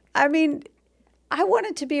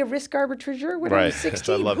wanted to be a risk arbitrager when I was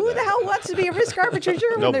 16. Who the hell wants to be a risk arbitrager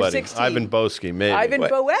when they're 16? Ivan Boesky, maybe. Ivan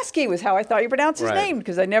Boesky was how I thought you pronounced his name,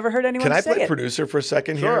 because I never heard anyone say it. Can I play producer for a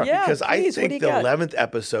second here? Yeah, because please, I think the 11th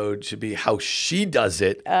episode should be how she does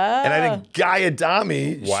it. And I think Guy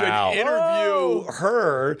Adami should interview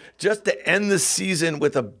her just to end the season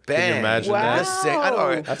with a bang. Can you imagine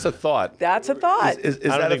that? That's a thought. That's a thought. Is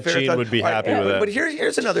I don't that think a fair Gene thought? would be happy with that. But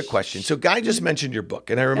here's another question. So Guy just mentioned your book,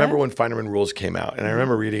 and I remember when Finerman Rules came out. out, and I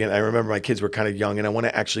remember reading it. And I remember my kids were kind of young, and I want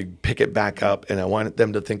to actually pick it back up, and I wanted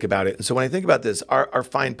them to think about it. And so when I think about this, our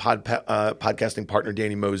fine podcasting partner,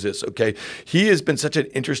 Danny Moses, okay, he has been such an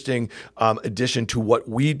interesting addition to what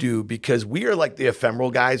we do, because we are like the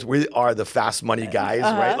ephemeral guys. We are the fast money guys,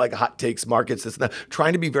 right? Like hot takes, markets, this and that,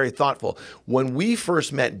 trying to be very thoughtful. When we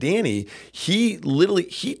first met Danny, he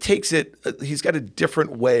takes it, he's got a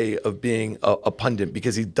different way of being a pundit,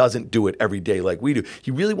 because he doesn't do it every day like we do. He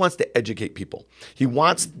really wants to educate people. He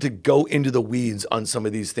wants to go into the weeds on some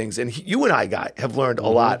of these things. And you and I have learned a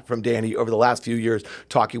lot from Danny over the last few years,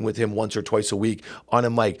 talking with him once or twice a week on a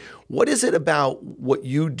mic. What is it about what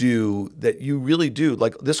you do that you really do?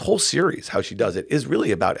 Like this whole series, how she does it, is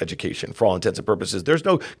really about education for all intents and purposes. There's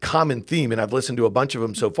no common theme, and I've listened to a bunch of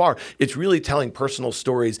them so far. It's really telling personal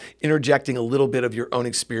stories, interjecting a little bit of your own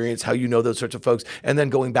experience, how you know those sorts of folks, and then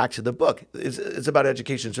going back to the book. It's about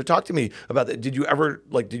education. So talk to me about that. Did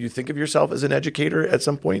you think of yourself as an educator at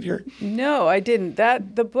some point here? No, I didn't.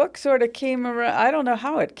 The book sort of came around. I don't know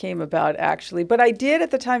how it came about, actually, but I did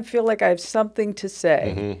at the time feel like I have something to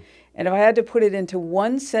say. And if I had to put it into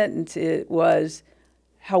one sentence, it was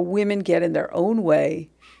how women get in their own way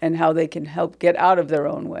and how they can help get out of their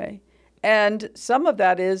own way. And some of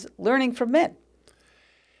that is learning from men.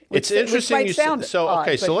 It's interesting.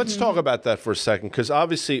 So let's talk about that for a second, because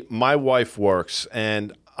obviously my wife works,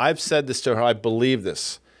 and I've said this to her, I believe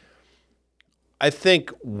this. I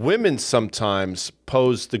think women sometimes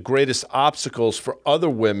pose the greatest obstacles for other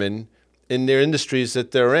women in their industries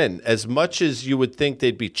that they're in. As much as you would think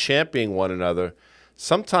they'd be championing one another,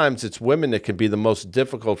 sometimes it's women that can be the most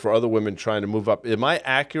difficult for other women trying to move up. Am I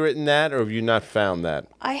accurate in that, or have you not found that?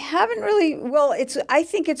 I haven't really. Well, I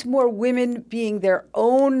think it's more women being their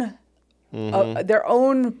own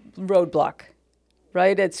roadblock,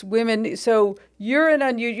 right? It's women. So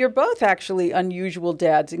you're both actually unusual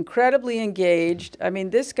dads, incredibly engaged. I mean,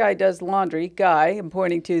 this guy does laundry. I'm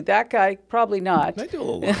pointing to that guy, probably not. I do a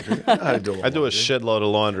little laundry. I do a shitload of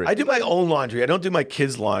laundry. I do my own laundry. I don't do my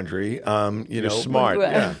kids' laundry. You're smart.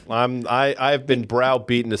 Yeah. I've been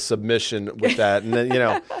browbeaten to submission with that, and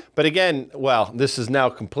then But again, well, this is now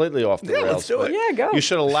completely off the rails. Let's do it. Yeah, go. You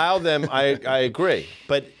should allow them. I agree,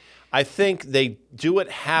 but I think they do it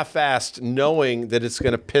half-assed, knowing that it's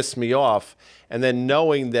going to piss me off, and then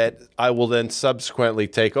knowing that I will then subsequently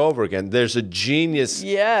take over again. There's a genius.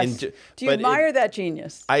 Yes. Do you admire that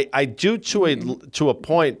genius? I do to a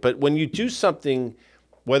point, but when you do something,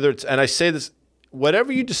 whether it's, and I say this,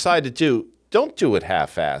 whatever you decide to do, don't do it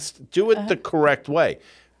half-assed. Do it the correct way.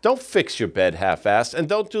 Don't fix your bed half-assed, and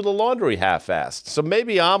don't do the laundry half-assed. So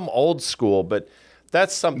maybe I'm old school, but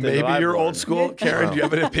that's something. Maybe you're old school. Karen, do you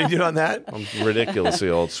have an opinion on that? I'm ridiculously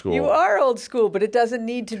old school. You are old school, but it doesn't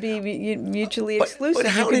need to be mutually exclusive.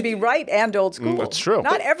 You can be right and old school. That's true.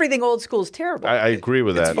 Not everything old school is terrible. I agree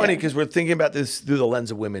with that. It's funny because we're thinking about this through the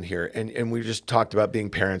lens of women here, and we just talked about being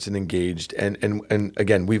parents and engaged, and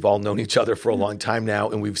again, we've all known each other for a long time now,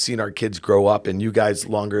 and we've seen our kids grow up, and you guys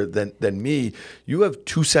longer than me. You have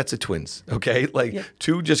two sets of twins, okay?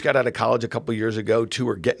 Two just got out of college a couple years ago. Two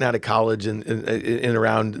are getting out of college in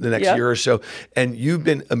around the next year or so. And you've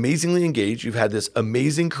been amazingly engaged. You've had this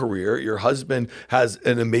amazing career. Your husband has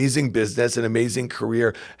an amazing business, an amazing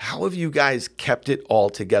career. How have you guys kept it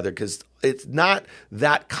all together? Because it's not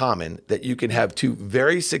that common that you can have two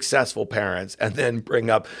very successful parents and then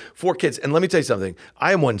bring up 4 kids. And let me tell you something.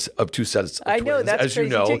 I am one of 2 sets of twins, know, that's as you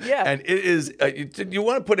crazy know. too. Yeah. And it is, you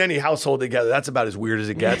want to put any household together, that's about as weird as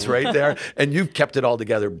it gets right there. And you've kept it all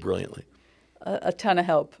together brilliantly. A ton of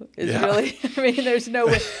help is really, I mean, there's no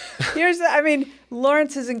way.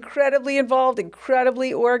 Lawrence is incredibly involved,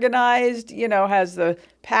 incredibly organized, has the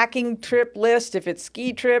packing trip list. If it's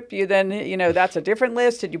ski trip, you then, that's a different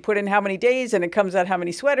list, and you put in how many days, and it comes out how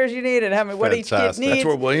many sweaters you need and how many, what each kid needs. That's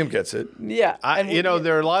where William gets it. Yeah.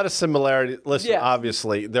 There are a lot of similarities. Listen,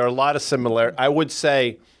 obviously, there are a lot of similarities. I would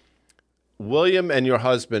say William and your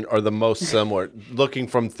husband are the most similar, looking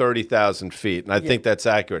from 30,000 feet, and I think that's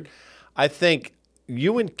accurate. I think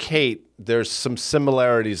you and Kate, there's some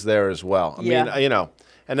similarities there as well. I mean,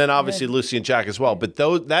 and then obviously Lucy and Jack as well. But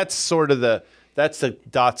that's sort of the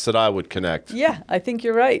dots that I would connect. Yeah, I think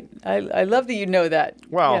you're right. I love that you know that.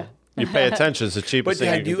 Well, you pay attention. It's the cheapest thing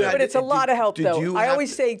you can do. But it's a lot of help, though. I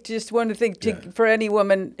always say, just one thing, for any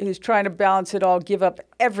woman who's trying to balance it all, give up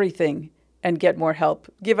everything and get more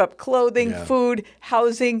help. Give up clothing, food,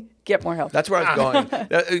 housing, get more help. That's where I was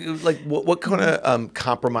going. Like, what kind of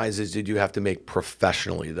compromises did you have to make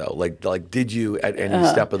professionally, though? Like, did you at any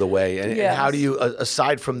step of the way? And how do you,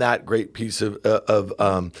 aside from that great piece of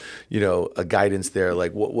a guidance there,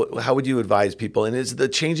 like, how would you advise people? And is the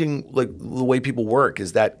changing, like, the way people work,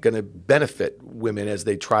 is that going to benefit women as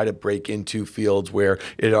they try to break into fields where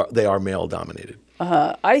they are male dominated?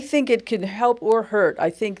 I think it can help or hurt.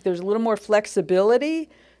 I think there's a little more flexibility,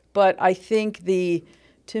 but I think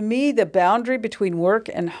to me, the boundary between work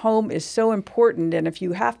and home is so important. And if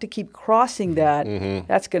you have to keep crossing that,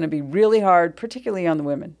 that's going to be really hard, particularly on the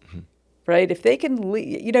women, right? If they can,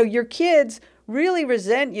 your kids really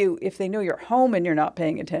resent you if they know you're home and you're not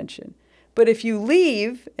paying attention. But if you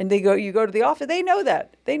leave and you go to the office, they know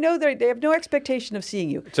that. They know they have no expectation of seeing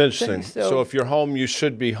you. It's interesting. So if you're home, you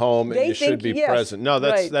should be home and you should be present. No,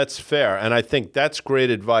 that's fair. And I think that's great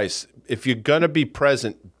advice. If you're going to be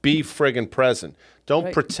present, be friggin' present.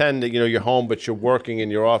 Don't pretend that you're home, but you're working in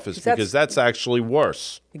your office, because that's actually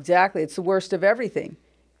worse. Exactly. It's the worst of everything.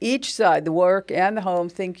 Each side, the work and the home,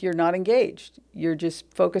 think you're not engaged. You're just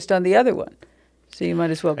focused on the other one. So you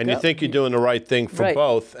might as well go. And you think you're doing the right thing for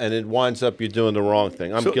both, and it winds up you're doing the wrong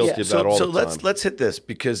thing. I'm guilty of that all the time. So let's hit this,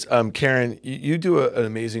 because Karen, you do an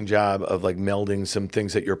amazing job of like melding some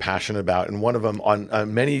things that you're passionate about. And one of them on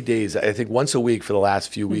many days, I think once a week for the last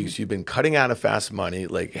few weeks, you've been cutting out of fast money,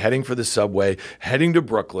 like heading for the subway, heading to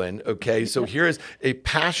Brooklyn. Okay, so here is a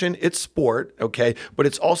passion. It's sport. Okay, but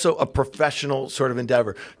it's also a professional sort of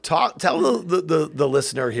endeavor. Tell the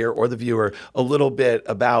listener here or the viewer a little bit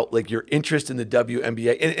about like your interest in the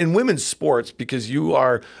WNBA in women's sports, because you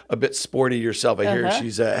are a bit sporty yourself. I hear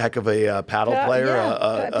she's a heck of a paddle player,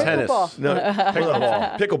 tennis,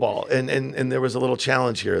 pickleball, and there was a little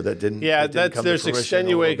challenge here that didn't. Yeah, there's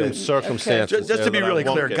extenuating circumstances. Just to be really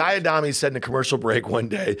clear, Guy Adami said in a commercial break one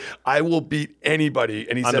day, "I will beat anybody,"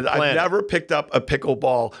 and he said, "I've never picked up a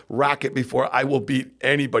pickleball racket before. I will beat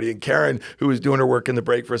anybody." And Karen, who was doing her work in the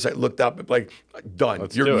break for a second, looked up and like, "Done.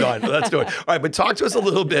 You're done. Let's do it." All right, but talk to us a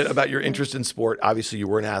little bit about your interest in sport. Obviously, you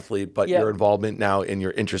were an athlete, but your involvement now in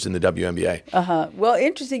your interest in the WNBA. Well,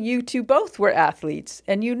 interesting. You two both were athletes,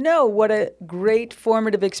 and you know what a great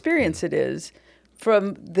formative experience it is.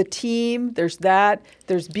 From the team, there's that.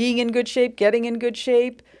 There's being in good shape, getting in good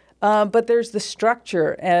shape, but there's the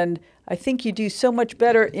structure. And I think you do so much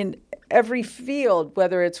better in every field,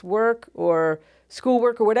 whether it's work or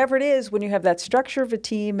schoolwork or whatever it is, when you have that structure of a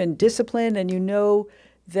team and discipline, and you know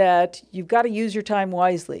that you've got to use your time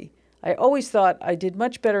wisely. I always thought I did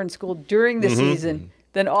much better in school during the season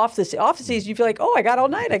than off the season. You feel like, oh, I got all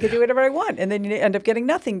night. I could do whatever I want. And then you end up getting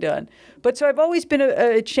nothing done. But so I've always been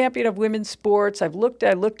a champion of women's sports. I looked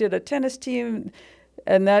at a tennis team,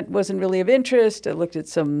 and that wasn't really of interest. I looked at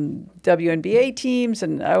some WNBA teams,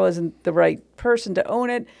 and I wasn't the right person to own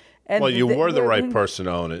it. And well, you were the right person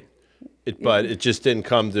to own it. But it just didn't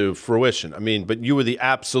come to fruition. I mean, but you were the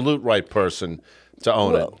absolute right person to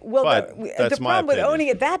own it. Well, but that's the my problem with opinion. owning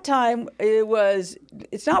at that time,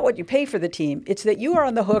 it's not what you pay for the team. It's that you are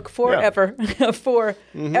on the hook forever for,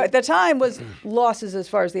 at the time, was losses as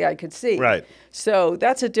far as the eye could see. Right. So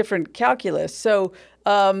that's a different calculus. So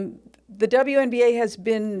the WNBA has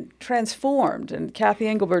been transformed, and Kathy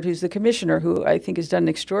Engelbert, who's the commissioner, who I think has done an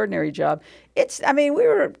extraordinary job.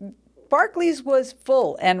 Barclays was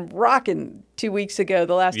full and rocking 2 weeks ago,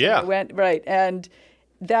 the last time I went. Right. And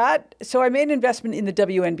so I made an investment in the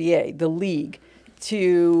WNBA, the league.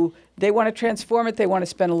 They want to transform it. They want to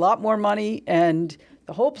spend a lot more money. And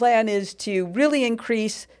the whole plan is to really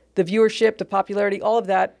increase the viewership, the popularity, all of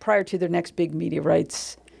that prior to their next big media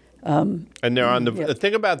rights. And they're on the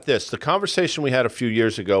thing about this. The conversation we had a few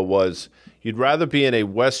years ago was you'd rather be in a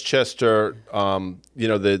Westchester,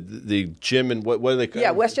 the gym and what do they call it?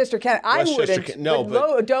 Yeah, Westchester, Canada. I wouldn't.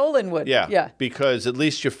 But Dolan would. Yeah, because at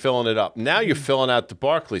least you're filling it up. Now you're filling out the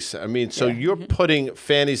Barclays. I mean, so you're putting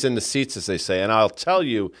fannies in the seats, as they say. And I'll tell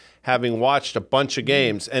you, having watched a bunch of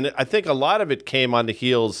games, and I think a lot of it came on the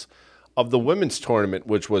heels of the women's tournament,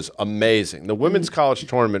 which was amazing. The women's college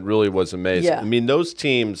tournament really was amazing. Yeah. I mean, those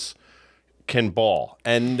teams can ball.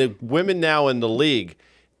 And the women now in the league,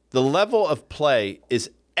 the level of play is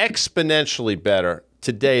exponentially better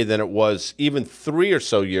today than it was even 3 or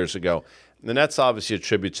so years ago. And that's obviously a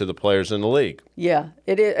tribute to the players in the league. Yeah,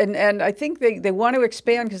 it is. And I think they want to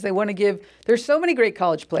expand because they want to give – there's so many great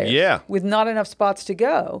college players with not enough spots to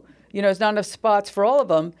go. There's not enough spots for all of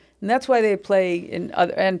them. And that's why they play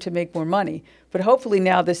and to make more money. But hopefully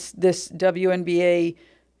now this WNBA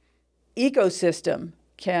ecosystem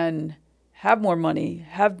can have more money.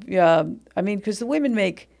 Because the women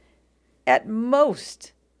make at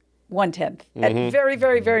most 1/10. At very,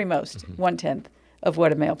 very, very most, 1/10 of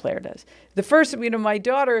what a male player does. The first, my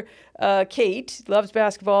daughter, Kate, loves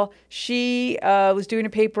basketball. She was doing a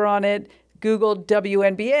paper on it, Googled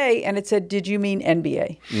WNBA, and it said, "Did you mean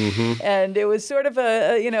NBA?" And it was sort of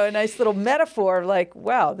a nice little metaphor of like,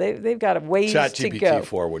 wow, they've got a ways to go.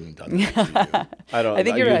 ChatGPT-4 wouldn't have done that. I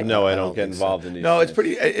think you're right. No, I don't get involved in these. No, it's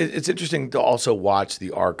pretty. It's interesting to also watch the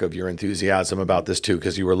arc of your enthusiasm about this too,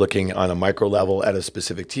 because you were looking on a micro level at a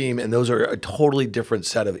specific team, and those are a totally different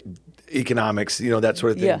set of economics, that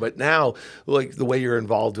sort of thing. Yeah. But now, like the way you're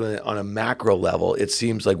involved in it on a macro level, it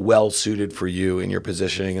seems like well suited for you in your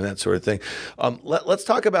positioning and that sort of thing. Let's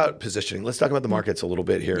talk about positioning. Let's talk about the markets a little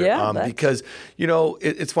bit here. Yeah, because,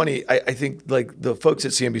 it's funny. I think like the folks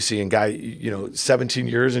at CNBC and Guy, 17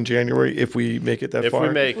 years in January, if we make it that far. If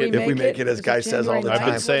we make it. If we make it, as Guy says all the time. I've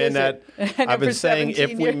been saying that. I've been saying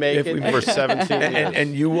if we make it for 17 years.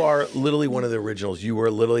 And you are literally one of the originals. You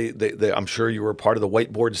were literally, I'm sure you were part of the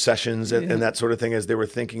whiteboard sessions and that sort of thing as they were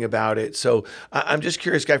thinking about it. So I'm just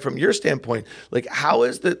curious, Guy, from your standpoint, like how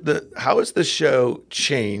is the show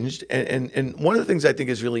changed? And one of the things I think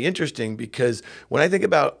is really interesting, because when I think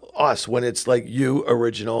about us, when it's like you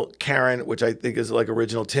original, Karen, which I think is like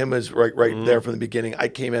original, Tim is right there from the beginning. I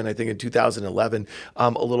came in, I think in 2011 a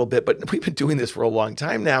little bit, but we've been doing this for a long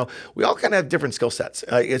time now. We all kind of have different skill sets.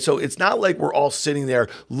 So it's not like we're all sitting there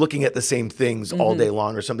looking at the same things all day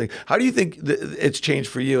long or something. How do you think it's changed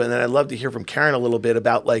for you? And then I'd love to hear from Karen a little bit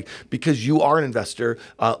about, like, because you are an investor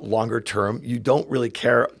longer term, you don't really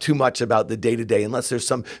care too much about the day-to-day unless there's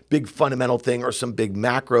some big fundamental thing or some big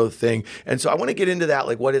macro thing. And so I want to get into that,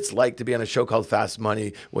 like what it's like to be on a show called Fast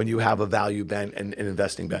Money when you have a value bent and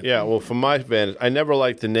investing bent. Yeah, well, from my vantage, I never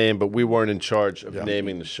liked the name, but we weren't in charge of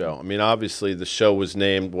naming the show. I mean, obviously the show was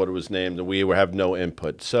named what it was named, and we have no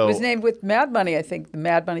input. So it was named with Mad Money, I think.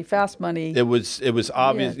 Mad Money, Fast Money. It was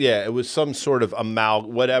obvious. Yeah, it was some sort of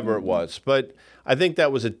whatever it was. But I think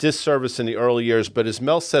that was a disservice in the early years. But as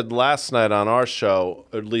Mel said last night on our show,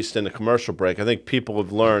 at least in the commercial break, I think people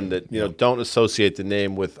have learned that don't associate the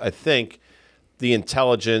name with, I think, the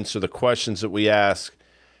intelligence or the questions that we ask.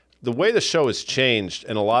 The way the show has changed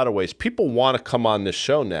in a lot of ways, people want to come on this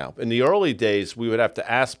show now. In the early days, we would have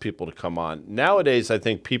to ask people to come on. Nowadays, I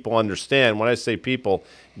think people understand. When I say people,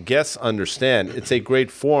 guests understand. It's a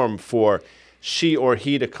great forum for she or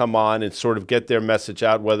he to come on and sort of get their message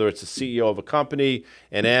out, whether it's a CEO of a company,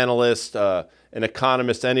 an analyst, an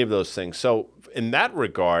economist, any of those things. So in that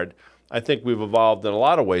regard, I think we've evolved in a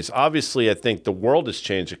lot of ways. Obviously, I think the world has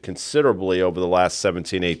changed considerably over the last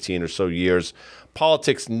 17, 18 or so years.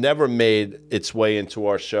 Politics never made its way into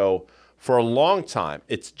our show for a long time.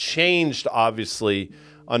 It's changed, obviously,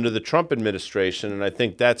 under the Trump administration, and I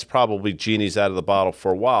think that's probably genie's out of the bottle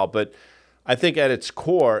for a while. But I think at its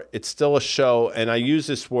core, it's still a show, and I use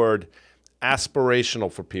this word,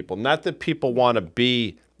 aspirational for people. Not that people want to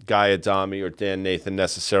be Guy Adami or Dan Nathan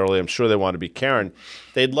necessarily. I'm sure they want to be Karen.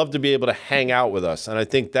 They'd love to be able to hang out with us, and I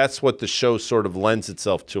think that's what the show sort of lends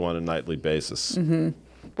itself to on a nightly basis. Mm-hmm.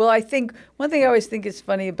 Well, I think one thing I always think is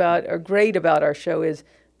funny about or great about our show is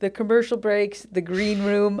the commercial breaks, the green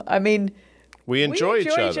room. I mean, we enjoy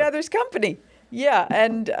each other's company. Yeah,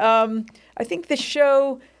 and I think the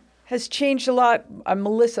show has changed a lot.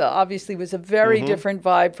 Melissa obviously was a very different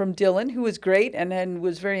vibe from Dylan, who was great and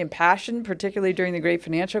was very impassioned, particularly during the great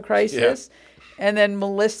financial crisis. Yeah. And then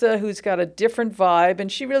Melissa, who's got a different vibe, and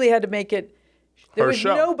she really had to make it. There was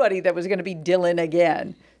nobody that was going to be Dylan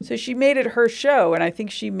again. So she made it her show, and I think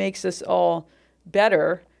she makes us all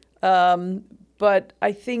better. But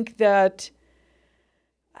I think that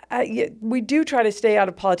we do try to stay out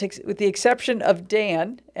of politics, with the exception of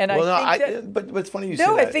Dan. And but it's funny you say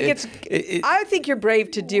that. I think I think you're brave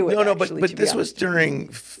to do it. No, but this was during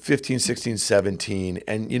 15, 16, 17.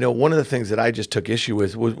 And, one of the things that I just took issue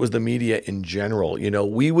with was the media in general.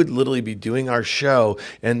 We would literally be doing our show,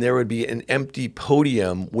 and there would be an empty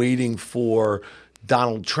podium waiting for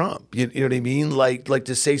Donald Trump. You know what I mean? Like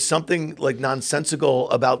to say something like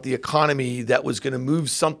nonsensical about the economy that was going to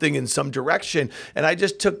move something in some direction. And I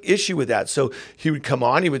just took issue with that. So he would come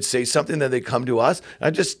on, he would say something, then they'd come to us, and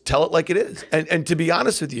I'd just tell it like it is. And to be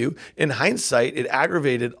honest with you, in hindsight, it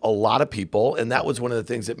aggravated a lot of people. And that was one of the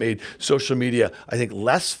things that made social media, I think,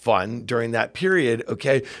 less fun during that period.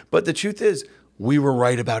 Okay. But the truth is, we were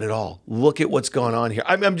right about it all. Look at what's going on here.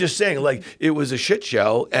 I'm just saying, like, it was a shit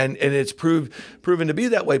show, and it's proven to be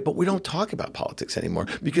that way. But we don't talk about politics anymore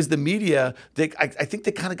because the media, I think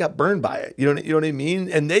they kind of got burned by it. You know what I mean?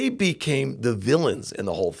 And they became the villains in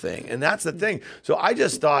the whole thing. And that's the thing. So I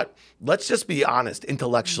just thought, let's just be honest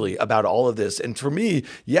intellectually about all of this. And for me,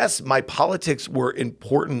 yes, my politics were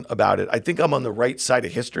important about it. I think I'm on the right side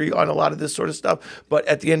of history on a lot of this sort of stuff. But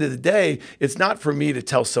at the end of the day, it's not for me to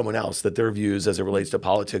tell someone else that their views as it relates to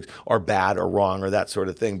politics are bad or wrong or that sort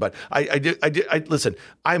of thing. But listen,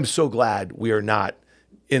 I'm so glad we are not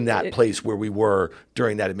in that place where we were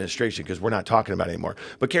during that administration, because we're not talking about it anymore.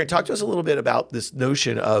 But Karen, talk to us a little bit about this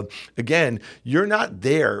notion of, again, you're not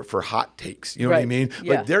there for hot takes. You know what I mean?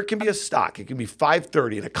 Yeah. Like, there can be a stock, it can be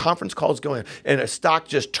 5:30 and a conference call is going on, and a stock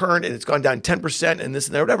just turned and it's gone down 10% and this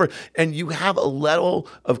and that, whatever. And you have a level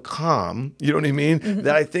of calm, you know what I mean,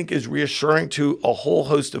 that I think is reassuring to a whole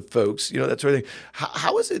host of folks, you know, that sort of thing.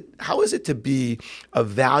 How is it to be a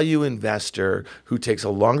value investor who takes a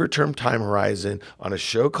longer term time horizon on a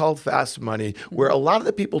show called Fast Money, where a lot of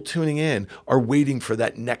the people tuning in are waiting for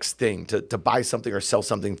that next thing to buy something or sell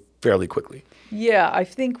something fairly quickly? Yeah, I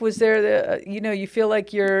think was there you feel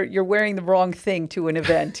like you're wearing the wrong thing to an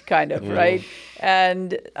event, kind of, right?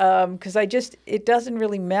 And because it doesn't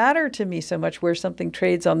really matter to me so much where something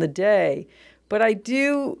trades on the day, but I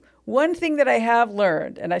do. One thing that I have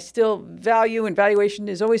learned, and I still value, and valuation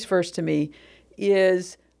is always first to me,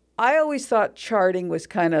 is I always thought charting was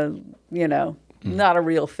kind of, not a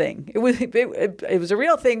real thing. It was a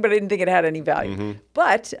real thing, but I didn't think it had any value.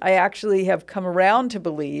 But I actually have come around to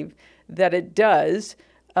believe that it does.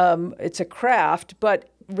 It's a craft, but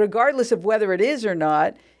regardless of whether it is or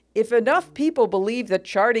not, if enough people believe that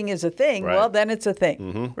charting is a thing, well, then it's a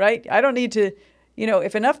thing, right? I don't need to,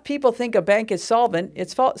 if enough people think a bank is solvent,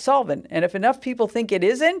 it's solvent. And if enough people think it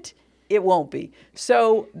isn't, it won't be.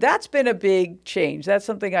 So that's been a big change. That's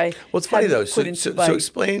something I Well, it's funny though. So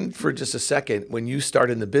explain for just a second, when you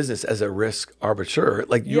started in the business as a risk arbitrator,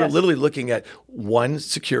 like you were literally looking at one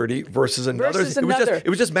security versus another. It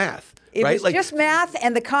was just math. It right? was just math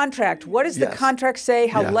and the contract. What does the contract say?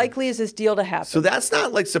 How likely is this deal to happen? So that's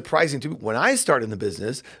not like surprising to me. When I started in the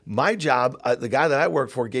business, my job, the guy that I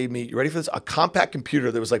worked for gave me, you ready for this? A compact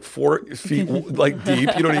computer that was like 4 feet like deep,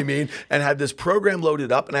 you know what I mean? And had this program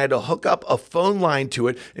loaded up, and I had to hook up a phone line to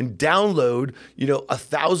it and download,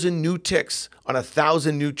 1,000 new ticks on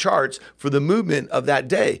 1,000 new charts for the movement of that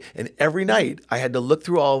day. And every night I had to look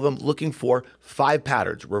through all of them looking for 5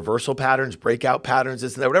 patterns, reversal patterns, breakout patterns,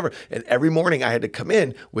 this and that, whatever. And every morning I had to come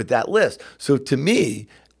in with that list. So to me,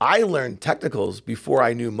 I learned technicals before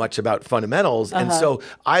I knew much about fundamentals. And so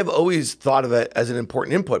I've always thought of it as an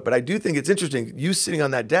important input. But I do think it's interesting, you sitting on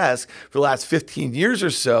that desk for the last 15 years or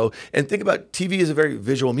so, and think about TV is a very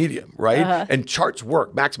visual medium, right? And charts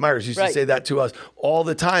work. Max Myers used to say that to us all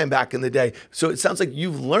the time back in the day. So it sounds like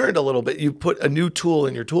you've learned a little bit. You put a new tool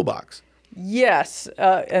in your toolbox. Yes,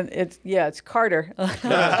 and it's Carter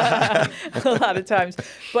a lot of times.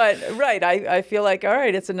 But I feel like, all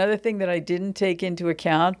right, it's another thing that I didn't take into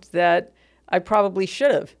account that I probably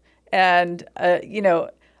should have. And,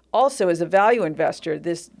 also as a value investor,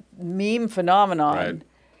 this meme phenomenon,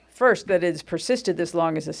 first, that it's persisted this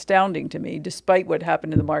long is astounding to me, despite what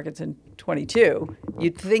happened in the markets in 22.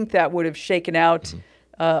 You'd think that would have shaken out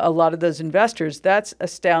a lot of those investors. That's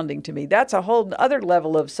astounding to me. That's a whole other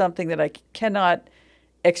level of something that I cannot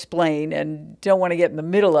explain and don't want to get in the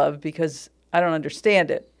middle of because I don't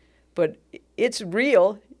understand it. But it's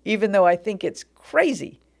real, even though I think it's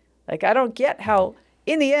crazy. Like, I don't get how,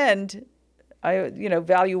 in the end,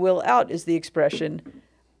 value will out is the expression.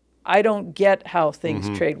 I don't get how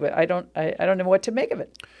things trade. I don't know what to make of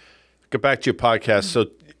it. Get back to your podcast.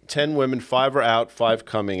 So 10 women, 5 are out, 5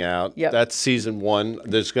 coming out. Yep. That's season 1.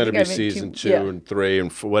 There's going to be season 2 and 3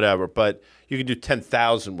 and whatever. But you can do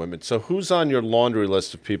 10,000 women. So who's on your laundry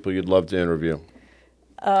list of people you'd love to interview?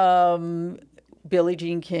 Billie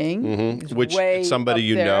Jean King. Which somebody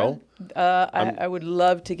you know? I would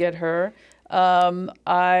love to get her.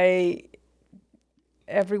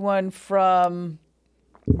 Everyone from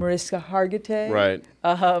Mariska Hargitay. Right.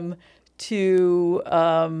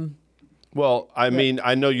 To... Well, I mean,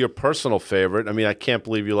 I know your personal favorite. I mean, I can't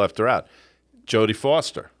believe you left her out. Jodie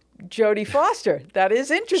Foster. Jodie Foster. That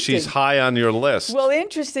is interesting. She's high on your list. Well,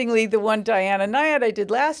 interestingly, the one Diana Nyad I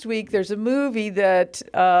did last week, there's a movie that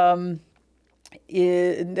that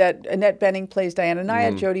Annette Bening plays Diana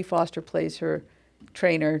Nyad. Jodie Foster plays her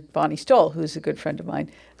trainer, Bonnie Stoll, who's a good friend of mine.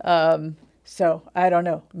 So I don't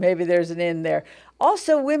know. Maybe there's an in there.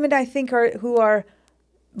 Also, women I think who are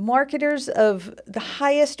marketers of the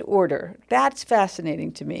highest order. That's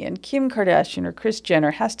fascinating to me. And Kim Kardashian or Kris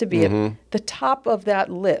Jenner has to be at the top of that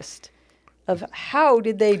list of how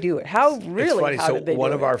did they do it? How It's really? funny. How did they One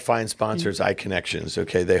do of it? our fine sponsors, iConnections,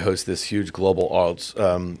 okay, they host this huge global alts,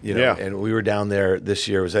 and we were down there this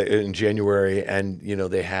year. It was in January, and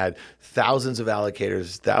they had thousands of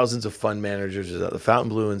allocators, thousands of fund managers at the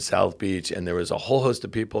Fontainebleau in South Beach, and there was a whole host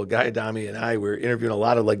of people. Guy Adami and I were interviewing a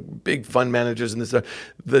lot of like big fund managers and this stuff.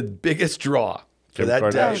 The biggest draw for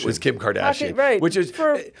that day was Kim Kardashian, Right, which is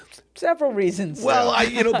for several reasons. well,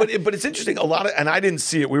 but it's interesting. A lot of, and I didn't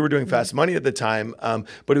see it. We were doing Fast Money at the time,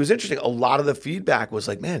 but it was interesting. A lot of the feedback was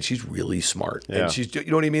like, "Man, she's really smart, Yeah. and she's, you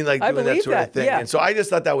know what I mean, like I doing that believe sort of that, thing." yeah. And so I just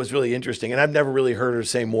thought that was really interesting, and I've never really heard her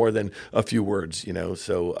say more than a few words,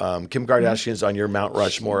 So Kim Kardashian's on your Mount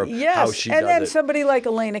Rushmore of how she and does then it. somebody like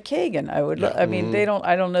Elena Kagan, I mean, they don't.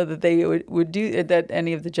 I don't know that they would do that.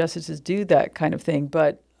 Any of the justices do that kind of thing,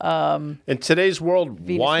 but In today's world,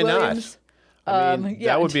 Venus why Williams, not? I mean, yeah,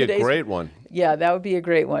 that would be a today's- great one. yeah, that would be a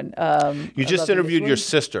great one. You I just love Venus interviewed your Williams.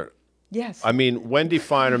 sister. Yes. I mean, Wendy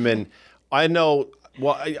Finerman, I know,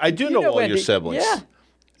 well, I do know all Wendy. your siblings. Yeah.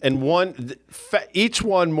 And each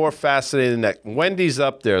one more fascinating than that. Wendy's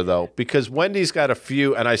up there, though, because Wendy's got a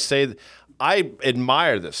few, and I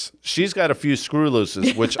admire this. She's got a few screw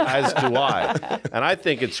looses, which as do I. And I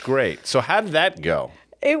think it's great. So how did that go?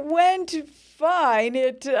 It went fine.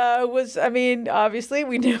 It was, I mean, obviously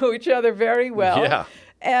we know each other very well. Yeah.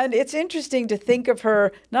 And it's interesting to think of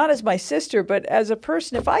her not as my sister, but as a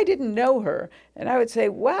person. If I didn't know her, and I would say,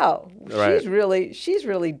 wow, Right. she's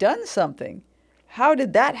really done something. How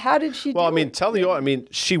did she do Well, I mean, it?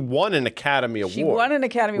 she won an Academy Award. She won an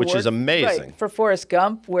Academy which Award. is amazing. Right, for Forrest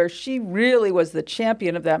Gump, where she really was the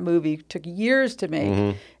champion of that movie. Took years to make.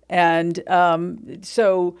 Mm-hmm. And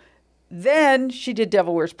so then she did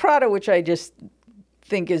Devil Wears Prada, which I just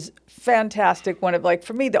think is fantastic. One of, like,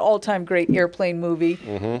 for me, the all-time great airplane movie.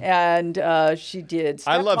 And she did Stepmom.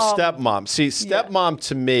 I love Stepmom. See, Stepmom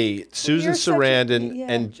to me, Susan you're such a- Sarandon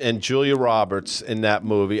yeah. and Julia Roberts in that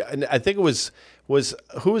movie. And I think it was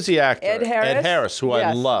who was the actor? Ed Harris. Ed Harris, who I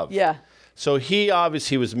Yes, love. yeah. So he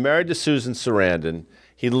was married to Susan Sarandon.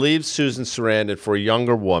 He leaves Susan Sarandon for a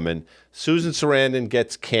younger woman. Susan Sarandon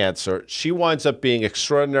gets cancer. She winds up being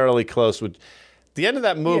extraordinarily close with. The end of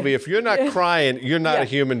that movie, if you're not crying, you're not Yeah. a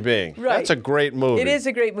human being. Right. That's a great movie. It is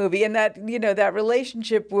a great movie. And that, that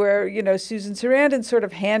relationship where, Susan Sarandon sort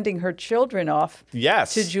of handing her children off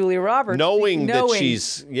Yes. to Julia Roberts. Knowing that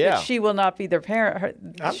she's- yeah. that she will not be their parent.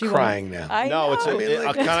 I'm she will- crying now. I No, it's know.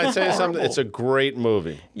 can I say something? It's a great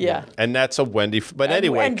movie. Yeah. And that's a Wendy. But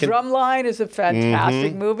anyway, And Drumline is a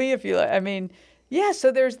fantastic movie. If you, I mean, yeah.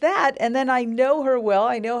 So there's that, and then I know her well.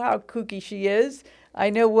 I know how kooky she is. I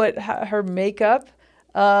know her makeup.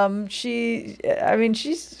 She's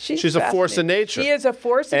a force of nature. She is a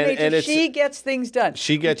force of nature. And she gets things done.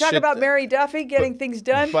 She gets you talk shit about done. Mary Duffy getting things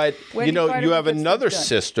done. But Wendy you Finerman have gets another things done.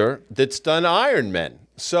 sister that's done Iron Men.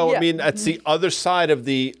 So Yeah. I mean, that's the other side of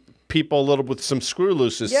the people a little with some screw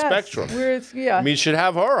looses Yes, spectrum. yeah. I mean, you should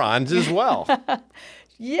have her on as well.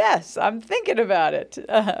 Yes, I'm thinking about it.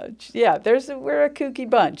 Yeah, we're a kooky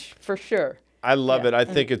bunch for sure. I love it. I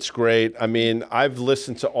think it's great. I mean, I've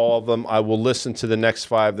listened to all of them. I will listen to the next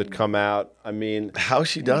 5 that come out. I mean, How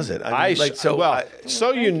she does it. I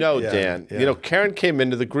mean, Dan, yeah. Karen came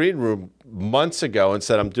into the green room months ago and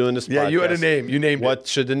said, I'm doing this podcast. Yeah, you had a name. You named What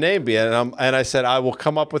should the name be? And I said, I will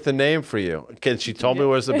come up with a name for you. And she told me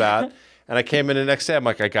what it was about. And I came in the next day. I'm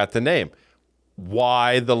like, I got the name.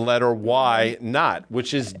 Why the letter Y not?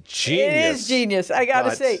 Which is genius. It is genius. I got to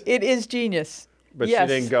But- say, it is genius. But yes.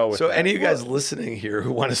 she didn't go with So that. any of you guys listening here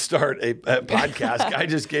who want to start a podcast, I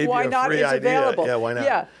just gave Why you a not free is idea. available. Yeah, why not?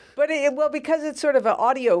 Yeah, but because it's sort of an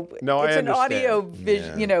audio. No, it's I an understand.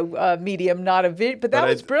 audio medium, not a video. But that But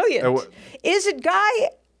was brilliant. Is it Guy?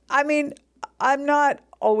 I mean, I'm not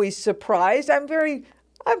always surprised. I'm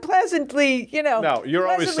pleasantly, No, you're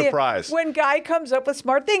always pleasantly- surprised. when Guy comes up with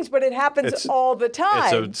smart things, but it happens all the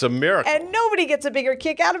time. It's a miracle. And nobody gets a bigger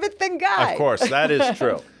kick out of it than Guy. Of course, that is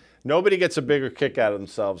true. Nobody gets a bigger kick out of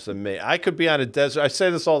themselves than me. I could be on a desert. I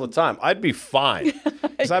say this all the time. I'd be fine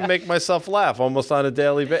because I make myself laugh almost on a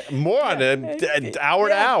daily basis, more on an hour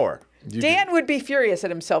to hour. Dan would be furious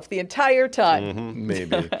at himself the entire time.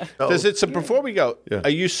 Maybe. So before we go,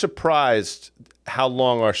 are you surprised how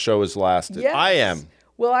long our show has lasted? Yes. I am.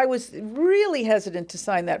 Well, I was really hesitant to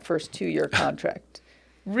sign that first 2-year contract.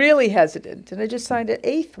 Really hesitant. And I just signed an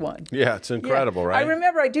 8th one. Yeah, it's incredible, Yeah.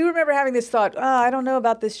 right? I do remember having this thought, I don't know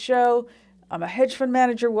about this show. I'm a hedge fund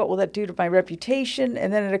manager. What will that do to my reputation?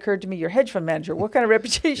 And then it occurred to me, you're a hedge fund manager. What kind of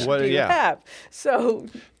reputation do you have? So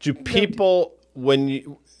Do people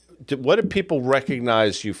what do people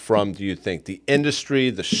recognize you from, do you think? The industry,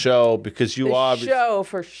 the show? Because you The show,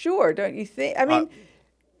 for sure, don't you think? I mean,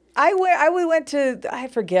 we went to, I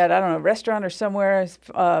forget, I don't know, a restaurant or somewhere,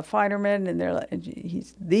 Finerman, and they're like,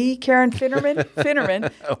 he's the Karen Finerman?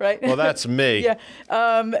 Finerman, right? Well, that's me. Yeah.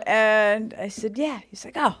 And I said, yeah. He's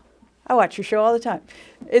like, oh, I watch your show all the time.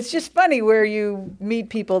 It's just funny where you meet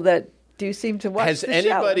people that do seem to watch the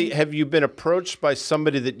show. Have you been approached by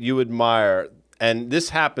somebody that you admire? And this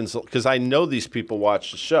happens because I know these people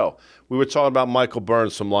watch the show. We were talking about Michael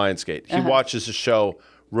Burns from Lionsgate. He watches the show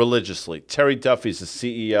religiously. Terry Duffy's the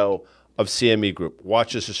CEO of CME Group,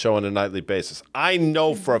 watches the show on a nightly basis. I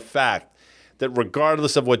know for a fact that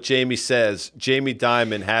regardless of what Jamie says, Jamie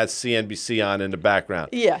Dimon has CNBC on in the background.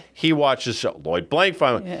 Yeah. He watches the show. Lloyd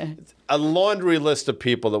Blankfein. Yeah. A laundry list of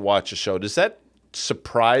people that watch the show. Does that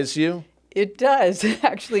surprise you? It does,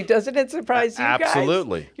 actually. Doesn't it surprise you guys?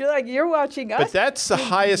 Absolutely. You're like, you're watching us. But that's the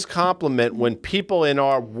highest compliment when people in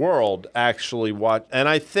our world actually watch. And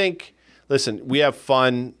I think, listen, we have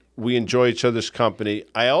fun. We enjoy each other's company.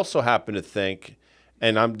 I also happen to think,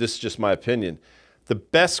 and this is just my opinion, the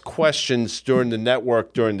best questions during the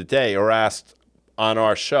network during the day are asked on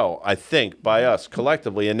our show, I think, by us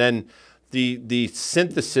collectively. And then the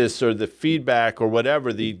synthesis or the feedback or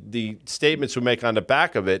whatever, the statements we make on the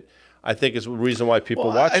back of it, I think is the reason why people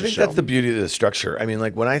watch the show. I think that's the beauty of the structure. I mean,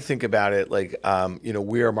 like when I think about it, like,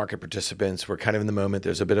 we are market participants. We're kind of in the moment.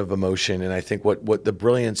 There's a bit of emotion. And I think what the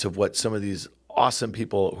brilliance of what some of these awesome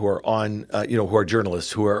people who are on, who are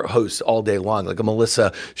journalists, who are hosts all day long, like a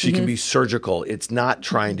Melissa, she can be surgical. It's not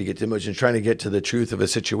trying to get to emotion, trying to get to the truth of a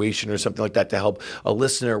situation or something like that to help a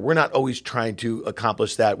listener. We're not always trying to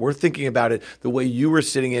accomplish that. We're thinking about it the way you were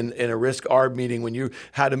sitting in a risk arb meeting when you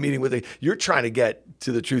had a meeting with you're trying to get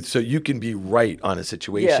to the truth so you can be right on a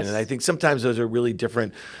situation. Yes. And I think sometimes those are really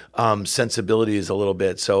different sensibilities a little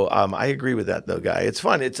bit. So I agree with that though, Guy. It's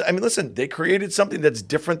fun. Listen, they created something that's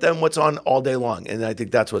different than what's on all day long. And I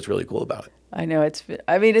think that's what's really cool about it. I know it's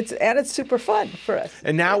super fun for us.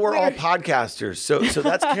 And now we're all podcasters. So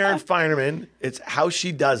that's Karen Finerman. It's how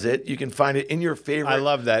she does it. You can find it in your favorite. I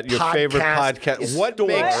love that. Your favorite podcast. What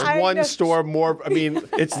makes one store more?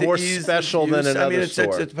 It's more special than another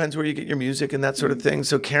store. It depends where you get your music and that sort of thing.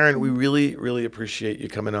 So Karen, we really, really appreciate you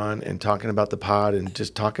coming on and talking about the pod and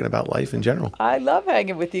just talking about life in general. I love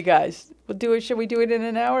hanging with you guys. Should we do it in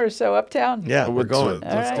an hour or so uptown? Yeah, we're going.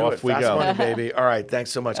 Let's do it. Fast money, baby. All right. Thanks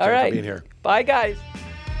so much, Karen, for being here. Bye, guys.